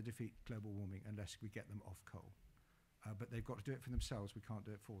we're not going to defeat global warming unless we get them off coal. But they've got to do it for themselves. We can't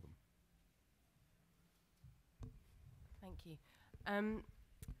do it for them. Thank you.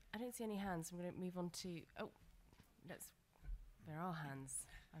 I don't see any hands. I'm going to move on to... Oh, there are hands.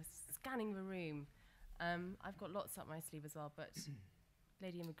 I was scanning the room. I've got lots up my sleeve as well, but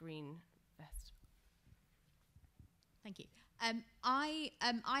lady in the green vest. Thank you. I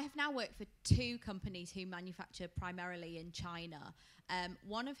have now worked for two companies who manufacture primarily in China,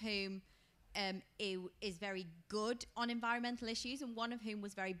 one of whom is very good on environmental issues and one of whom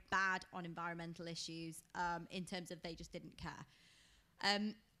was very bad on environmental issues in terms of they just didn't care.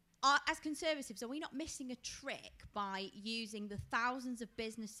 As Conservatives, are we not missing a trick by using the thousands of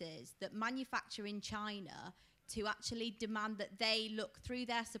businesses that manufacture in China to actually demand that they look through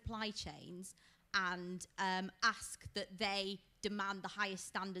their supply chains and ask that they demand the highest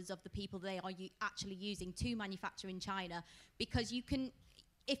standards of the people they are actually using to manufacture in China? Because you can,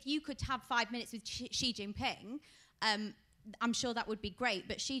 if you could have 5 minutes with Xi Jinping, I'm sure that would be great,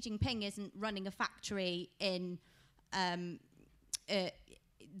 but Xi Jinping isn't running a factory in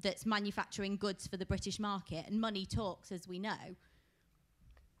that's manufacturing goods for the British market, and money talks, as we know.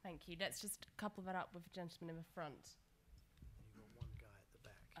 Thank you. Let's just couple that up with the gentleman in the front. You've got one guy at the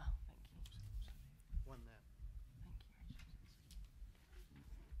back. Oh, thank you. One there. Thank you,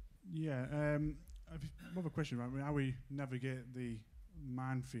 Richard. Yeah, I've another question, right? I mean, how we navigate the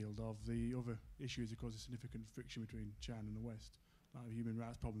minefield of the other issues that cause a significant friction between China and the West, like human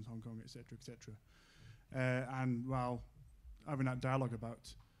rights problems, Hong Kong, etc., etc. And while having that dialogue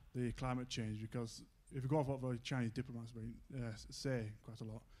about the climate change, because if we go off what the Chinese diplomats say quite a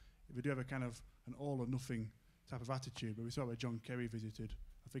lot, if we do have a kind of an all or nothing type of attitude, but we saw where John Kerry visited,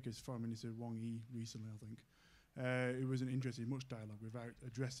 I think it's Foreign Minister Wang Yi recently, I think, it wasn't interested in much dialogue without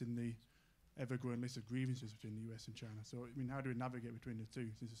addressing the ever-growing list of grievances between the US and China. So, I mean, how do we navigate between the two,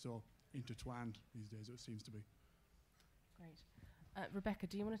 since it's so intertwined these days, it seems to be? Great. Rebecca,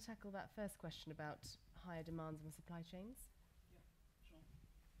 do you want to tackle that first question about higher demands on the supply chains?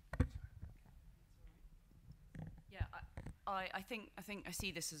 Yeah, I think I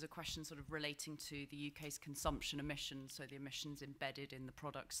see this as a question sort of relating to the UK's consumption emissions, so the emissions embedded in the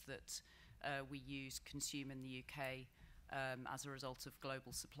products that we use, consume in the UK, as a result of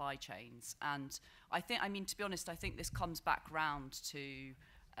global supply chains. And I mean, to be honest, I think this comes back round to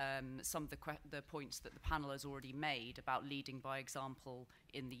some of the points that the panel has already made about leading by example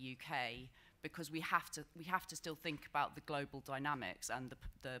in the UK, because we have to still think about the global dynamics and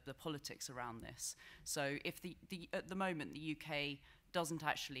the politics around this. So if at the moment the UK doesn't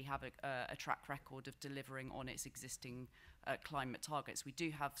actually have a track record of delivering on its existing climate targets, we do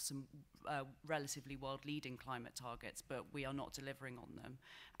have some relatively world-leading climate targets, but we are not delivering on them.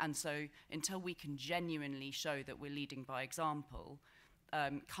 And so until we can genuinely show that we're leading by example,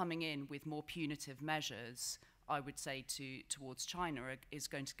 coming in with more punitive measures, I would say, towards China is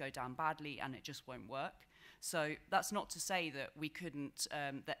going to go down badly, and it just won't work. So that's not to say that we couldn't,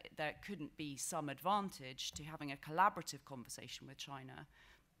 that there couldn't be some advantage to having a collaborative conversation with China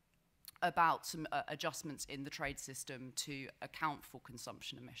about some adjustments in the trade system to account for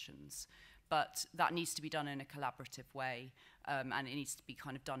consumption emissions. But that needs to be done in a collaborative way, and it needs to be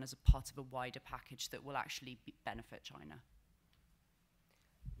kind of done as a part of a wider package that will actually benefit China.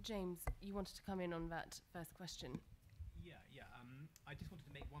 James, you wanted to come in on that first question. Yeah. I just wanted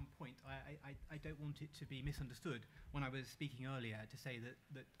to make one point. I don't want it to be misunderstood when I was speaking earlier to say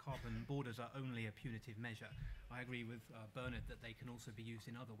that carbon borders are only a punitive measure. I agree with Bernard that they can also be used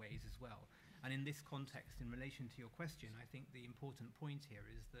in other ways as well. And in this context, in relation to your question, I think the important point here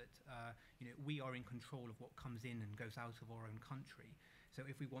is that we are in control of what comes in and goes out of our own country. So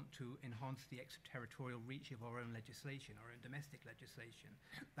if we want to enhance the extraterritorial reach of our own legislation, our own domestic legislation,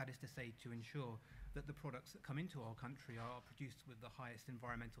 that is to say to ensure that the products that come into our country are produced with the highest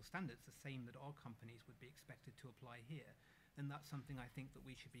environmental standards, the same that our companies would be expected to apply here, then that's something I think that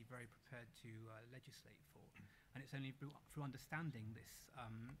we should be very prepared to legislate for. And it's only through understanding this,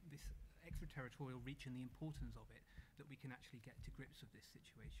 this extraterritorial reach and the importance of it that we can actually get to grips with this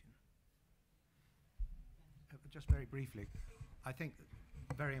situation. Just very briefly, I think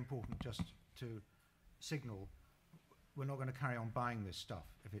very important just to signal we're not going to carry on buying this stuff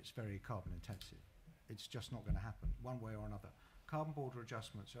if it's very carbon intensive. It's just not going to happen one way or another. Carbon border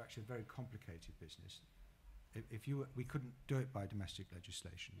adjustments are actually a very complicated business. We couldn't do it by domestic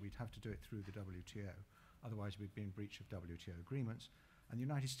legislation. We'd have to do it through the WTO. Otherwise, we'd be in breach of WTO agreements. And the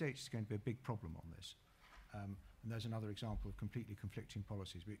United States is going to be a big problem on this. And there's another example of completely conflicting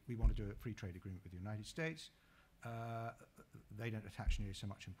policies. We want to do a free trade agreement with the United States. They don't attach nearly so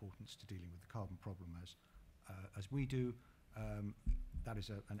much importance to dealing with the carbon problem as we do. That is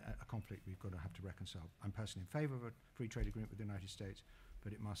a conflict we've got to have to reconcile. I'm personally in favour of a free trade agreement with the United States,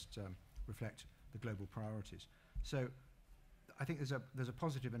 but it must reflect the global priorities. So I think there's a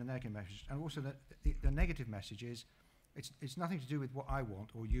positive and a negative message, and also the negative message is it's nothing to do with what I want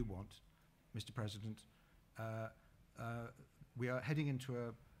or you want, Mr. President. We are heading into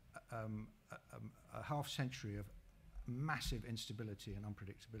a half century of massive instability and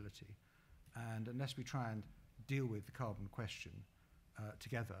unpredictability, and unless we try and deal with the carbon question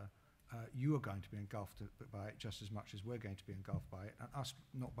together, you are going to be engulfed by it just as much as we're going to be engulfed by it, and us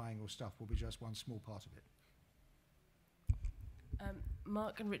not buying your stuff will be just one small part of it.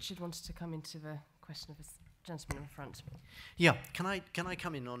 Mark and Richard wanted to come into the question of this gentleman in front. Yeah, can I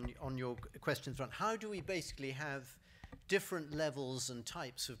come in on your question front? How do we basically have different levels and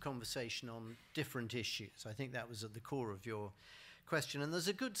types of conversation on different issues? I think that was at the core of your question. And there's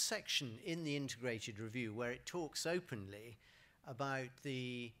a good section in the integrated review where it talks openly about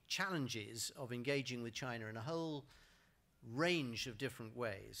the challenges of engaging with China in a whole range of different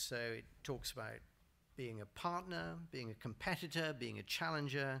ways. So it talks about being a partner, being a competitor, being a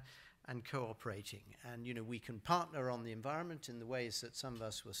challenger, and cooperating. And, we can partner on the environment in the ways that some of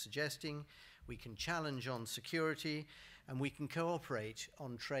us were suggesting. We can challenge on security, and we can cooperate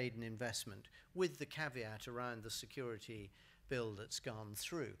on trade and investment with the caveat around the security bill that's gone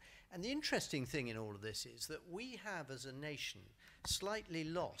through. And the interesting thing in all of this is that we have, as a nation, slightly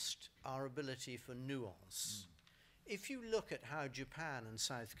lost our ability for nuance. If you look at how Japan and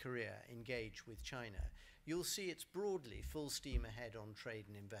South Korea engage with China, you'll see it's broadly full steam ahead on trade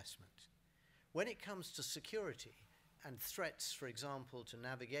and investment. When it comes to security and threats, for example, to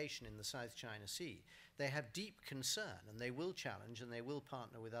navigation in the South China Sea, they have deep concern, and they will challenge and they will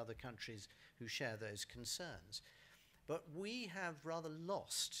partner with other countries who share those concerns. But we have rather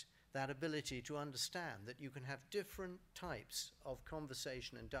lost that ability to understand that you can have different types of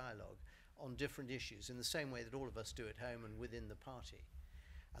conversation and dialogue on different issues in the same way that all of us do at home and within the party.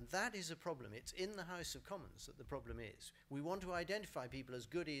 And that is a problem. It's in the House of Commons that the problem is. We want to identify people as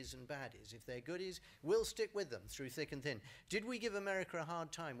goodies and baddies. If they're goodies, we'll stick with them through thick and thin. Did we give America a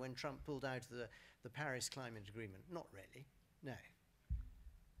hard time when Trump pulled out of the Paris Climate Agreement? Not really, no.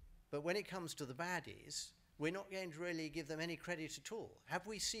 But when it comes to the baddies, we're not going to really give them any credit at all. Have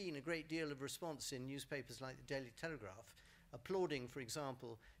we seen a great deal of response in newspapers like the Daily Telegraph applauding, for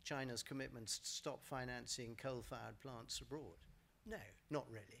example, China's commitments to stop financing coal-fired plants abroad? No, not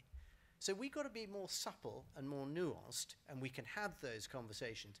really. So we've got to be more supple and more nuanced, and we can have those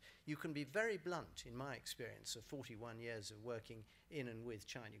conversations. You can be very blunt, in my experience of 41 years of working in and with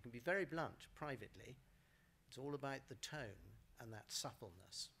China. You can be very blunt privately. It's all about the tone and that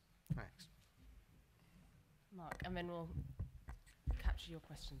suppleness. Thanks. Mark, and then we'll capture your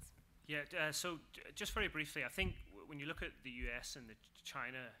questions. Yeah, just very briefly, I think when you look at the US and the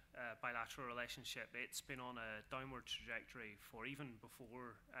China bilateral relationship, it's been on a downward trajectory for even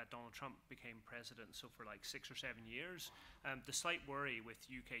before Donald Trump became president, so for like 6 or 7 years. The slight worry with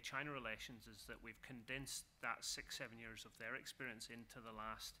UK-China relations is that we've condensed that 6-7 years of their experience into the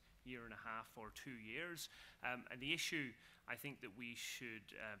last year and a half or 2 years. And the issue I think that we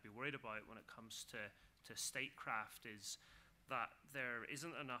should be worried about when it comes to statecraft is that there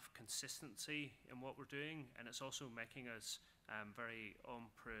isn't enough consistency in what we're doing, and it's also making us very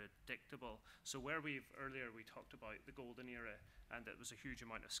unpredictable. So where earlier we talked about the golden era, and there was a huge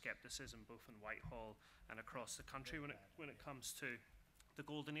amount of skepticism both in Whitehall and across the country when it comes to the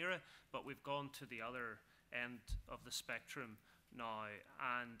golden era, but we've gone to the other end of the spectrum now,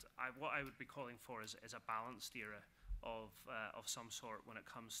 and what I would be calling for is a balanced era of some sort when it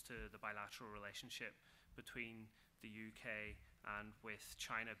comes to the bilateral relationship between the UK and with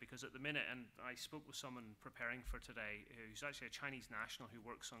China, because at the minute, and I spoke with someone preparing for today who's actually a Chinese national who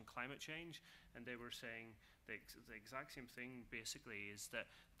works on climate change, and they were saying the exact same thing basically, is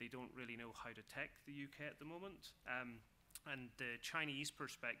that they don't really know how to tech the UK at the moment. And the Chinese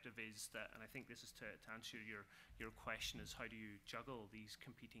perspective is that, and I think this is to answer your question, is how do you juggle these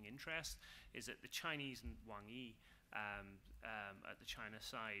competing interests, is that the Chinese and Wang Yi at the China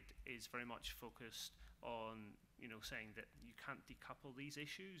side is very much focused on, saying that you can't decouple these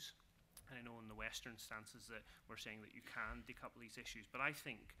issues. And I know in the Western stances that we're saying that you can decouple these issues. But I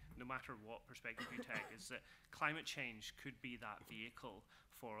think no matter what perspective you take, is that climate change could be that vehicle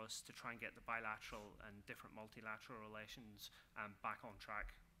for us to try and get the bilateral and different multilateral relations back on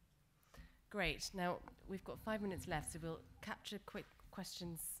track. Great. Now, we've got 5 minutes left, so we'll capture quick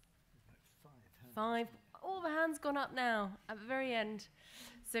questions. 5. All the hands gone up now, at the very end.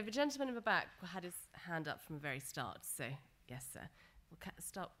 So the gentleman in the back had his hand up from the very start. So, yes, sir. We'll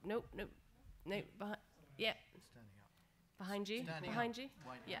stop. Nope. Yeah. Standing up. Behind you? Standing Behind up. you?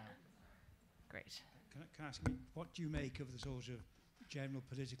 Wide Yeah. now. Great. Can I ask you, what do you make of the sort of general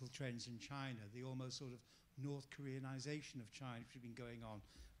political trends in China, the almost sort of North Koreanization of China, which has been going on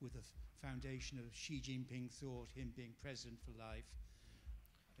with the foundation of Xi Jinping thought, him being president for life?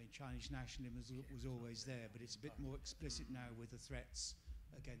 I mean, Chinese nationalism was always there, but it's a bit more explicit now with the threats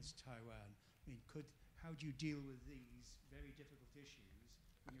against Taiwan. I mean, how do you deal with these very difficult issues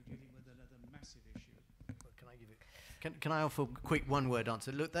when you're dealing with another massive issue? Well, can I give it? Can I offer a quick one-word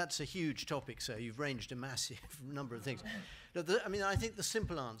answer? Look, that's a huge topic, sir. You've ranged a massive number of things. Look, I think the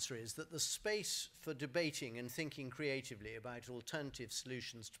simple answer is that the space for debating and thinking creatively about alternative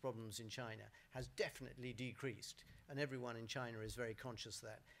solutions to problems in China has definitely decreased, and everyone in China is very conscious of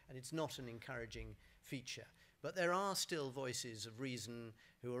that, and it's not an encouraging feature. But there are still voices of reason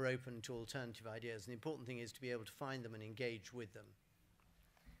who are open to alternative ideas, and the important thing is to be able to find them and engage with them.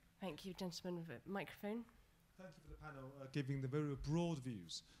 Thank you, gentleman with a microphone. Thank you for the panel giving the very broad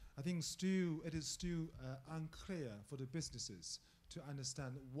views. I think it is still unclear for the businesses to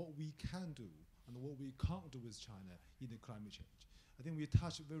understand what we can do and what we can't do with China in the climate change. I think we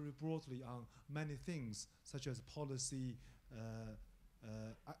touched very broadly on many things, such as policy,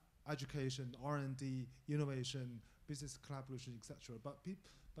 education, R&D, innovation, business collaboration, etc.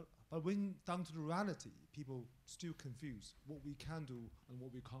 But when down to the reality, people still confuse what we can do and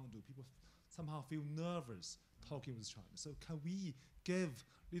what we can't do. People somehow feel nervous talking with China. So can we give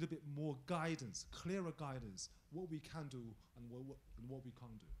a little bit more guidance, clearer guidance, what we can do and what we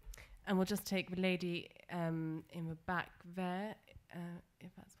can't do? And we'll just take the lady in the back there,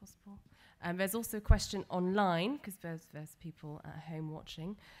 if that's possible. There's also a question online, because there's people at home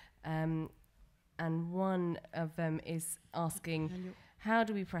watching. And one of them is asking, how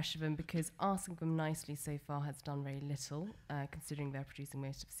do we pressure them? Because asking them nicely so far has done very little, considering they're producing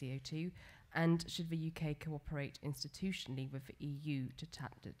most of CO2. And should the UK cooperate institutionally with the EU to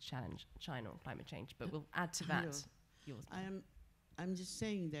challenge China on climate change? But we'll add to that. Yours. I'm just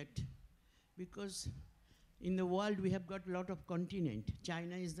saying that because in the world we have got a lot of continent.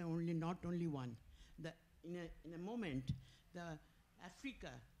 China is not only one. In a moment,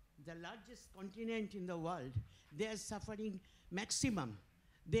 Africa, the largest continent in the world, they are suffering maximum.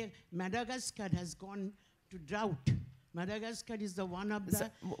 Madagascar has gone to drought. Madagascar is the one of the... So,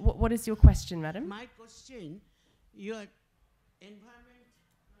 what is your question, madam? My question, your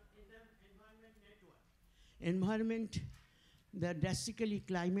environment, the drastically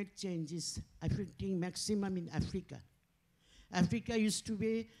climate change is affecting maximum in Africa. Africa used to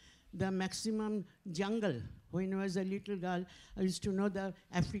be the maximum jungle. When I was a little girl, I used to know that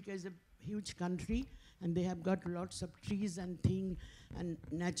Africa is a huge country and they have got lots of trees and things and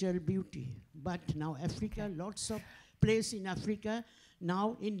natural beauty. But now Africa, lots of place in Africa,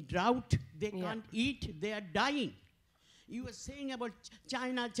 now in drought, they can't eat, they are dying. You were saying about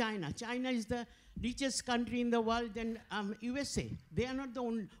China. China is the richest country in the world than USA. They are not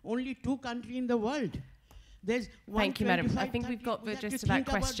the only two countries in the world. There's Thank you, madam. I think we've got the gist of that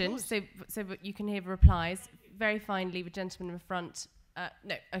question. So you can hear the replies. Very finely, the gentleman in the front.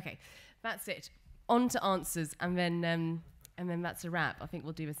 No, okay. That's it. On to answers, and then that's a wrap. I think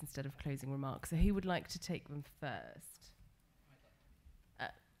we'll do this instead of closing remarks. So who would like to take them first?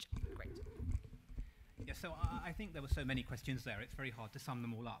 Great. Yeah, so I think there were so many questions there, it's very hard to sum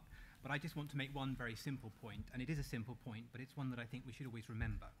them all up. But I just want to make one very simple point, and it is a simple point, but it's one that I think we should always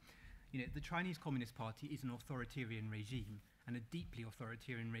remember. You know, the Chinese Communist Party is an authoritarian regime, and a deeply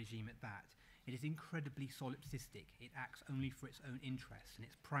authoritarian regime at that. It is incredibly solipsistic. It acts only for its own interests, and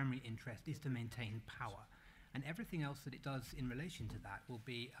its primary interest is to maintain power. And everything else that it does in relation to that will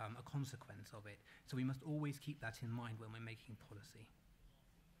be a consequence of it. So we must always keep that in mind when we're making policy.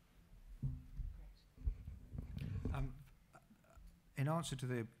 In answer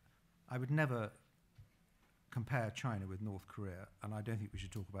to I would never compare China with North Korea, and I don't think we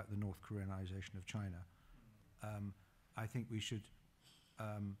should talk about the North Koreanization of China. I think we should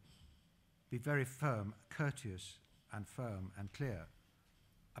be very firm, courteous and firm and clear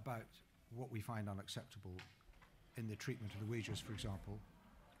about what we find unacceptable in the treatment of the Uyghurs, for example,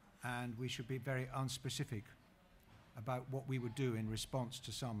 and we should be very unspecific about what we would do in response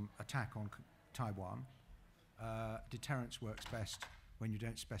to some attack on Taiwan. Deterrence works best when you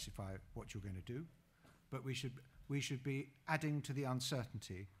don't specify what you're going to do, but we should be adding to the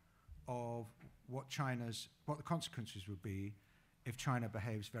uncertainty of what the consequences would be if China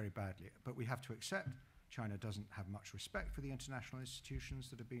behaves very badly. But we have to accept China doesn't have much respect for the international institutions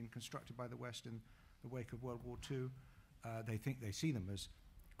that have been constructed by the West in the wake of World War II. They see them as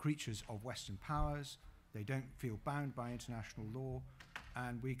creatures of Western powers. They don't feel bound by international law,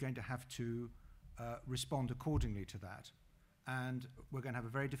 and we're going to have to respond accordingly to that. And we're going to have a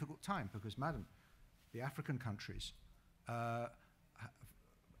very difficult time because, madam, the African countries, at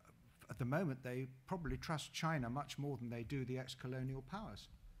the moment, they probably trust China much more than they do the ex-colonial powers.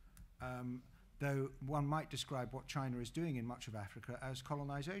 Though one might describe what China is doing in much of Africa as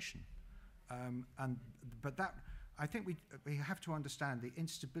colonization. But that, I think we have to understand the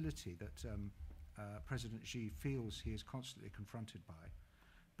instability that President Xi feels he is constantly confronted by.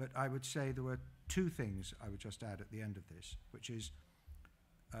 But I would say there were two things I would just add at the end of this, which is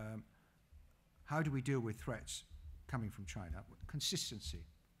how do we deal with threats coming from China? Consistency.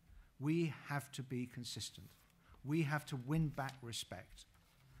 We have to be consistent. We have to win back respect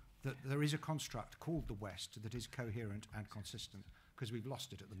that there is a construct called the West that is coherent and consistent, because we've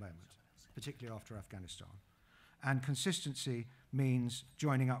lost it at the moment, particularly after Afghanistan. And consistency means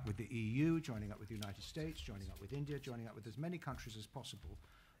joining up with the EU, joining up with the United States, joining up with India, joining up with as many countries as possible,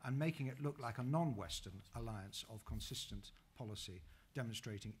 and making it look like a non-Western alliance of consistent policy,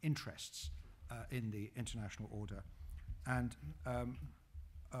 demonstrating interests in the international order. And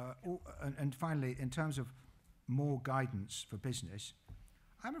finally, in terms of more guidance for business,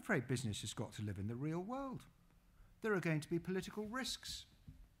 I'm afraid business has got to live in the real world. There are going to be political risks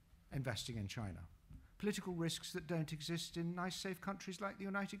investing in China. Political risks that don't exist in nice, safe countries like the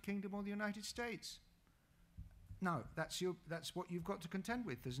United Kingdom or the United States. No, that's what you've got to contend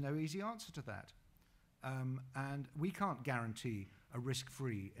with. There's no easy answer to that. And we can't guarantee a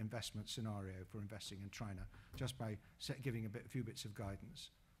risk-free investment scenario for investing in China just by giving a few bits of guidance.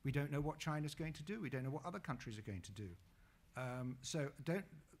 We don't know what China's going to do. We don't know what other countries are going to do. So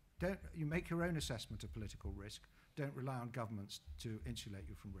don't you make your own assessment of political risk. Don't rely on governments to insulate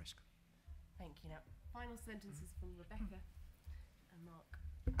you from risk. Thank you. Now, final sentences from Rebecca and Mark.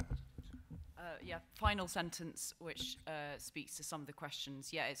 Yeah, final sentence, which speaks to some of the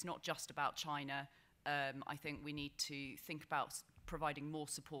questions. Yeah, it's not just about China. I think we need to think about providing more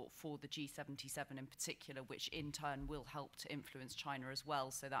support for the G77 in particular, which in turn will help to influence China as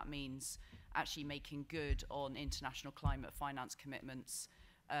well. So that means actually making good on international climate finance commitments.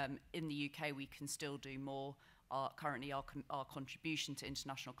 In the UK, we can still do more. Currently, our contribution to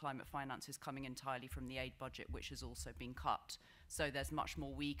international climate finance is coming entirely from the aid budget, which has also been cut. So there's much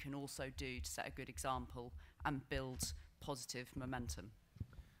more we can also do to set a good example and build positive momentum.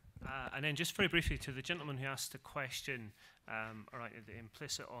 And then just very briefly to the gentleman who asked the question, the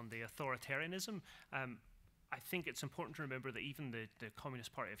implicit on the authoritarianism, I think it's important to remember that even the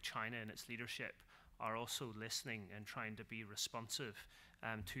Communist Party of China and its leadership are also listening and trying to be responsive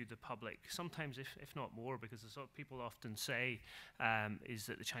to the public, sometimes if not more, because as people often say is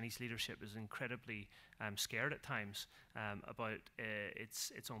that the Chinese leadership is incredibly scared at times about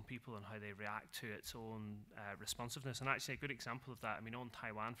its own people and how they react to its own responsiveness. And actually a good example of that, I mean, on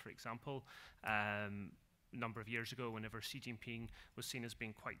Taiwan, for example, a number of years ago, whenever Xi Jinping was seen as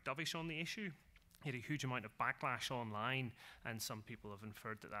being quite dovish on the issue, he had a huge amount of backlash online, and some people have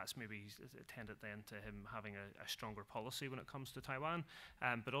inferred that that's maybe tended then to him having a stronger policy when it comes to Taiwan.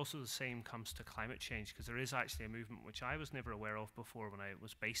 But also the same comes to climate change, because there is actually a movement which I was never aware of before when I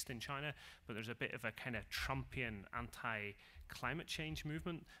was based in China, but there's a bit of a kind of Trumpian anti-climate change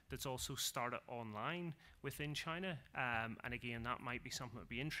movement that's also started online within China. And again, that might be something that would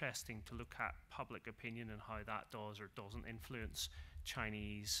be interesting to look at public opinion and how that does or doesn't influence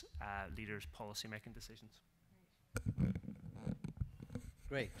Chinese leaders' policy-making decisions.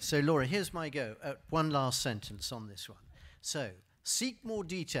 Great. So, Laura, here's my go. One last sentence on this one. So, seek more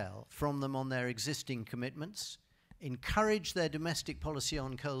detail from them on their existing commitments, encourage their domestic policy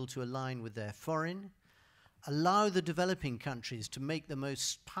on coal to align with their foreign, allow the developing countries to make the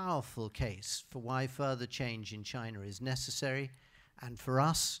most powerful case for why further change in China is necessary, and for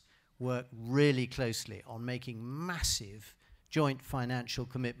us, work really closely on making massive joint financial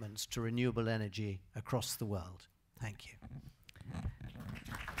commitments to renewable energy across the world. Thank you.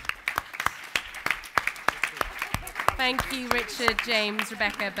 Thank you, Richard, James,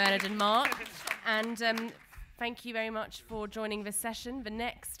 Rebecca, Bernard and Mark. And thank you very much for joining this session. The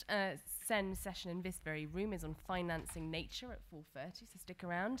next CEN session in this very room is on financing nature at 4:30, so stick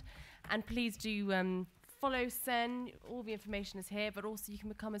around. And please do follow CEN. All the information is here, but also you can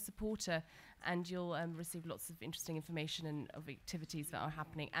become a supporter and you'll receive lots of interesting information and of activities that are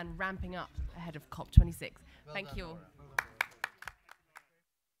happening and ramping up ahead of COP26. Thank you all.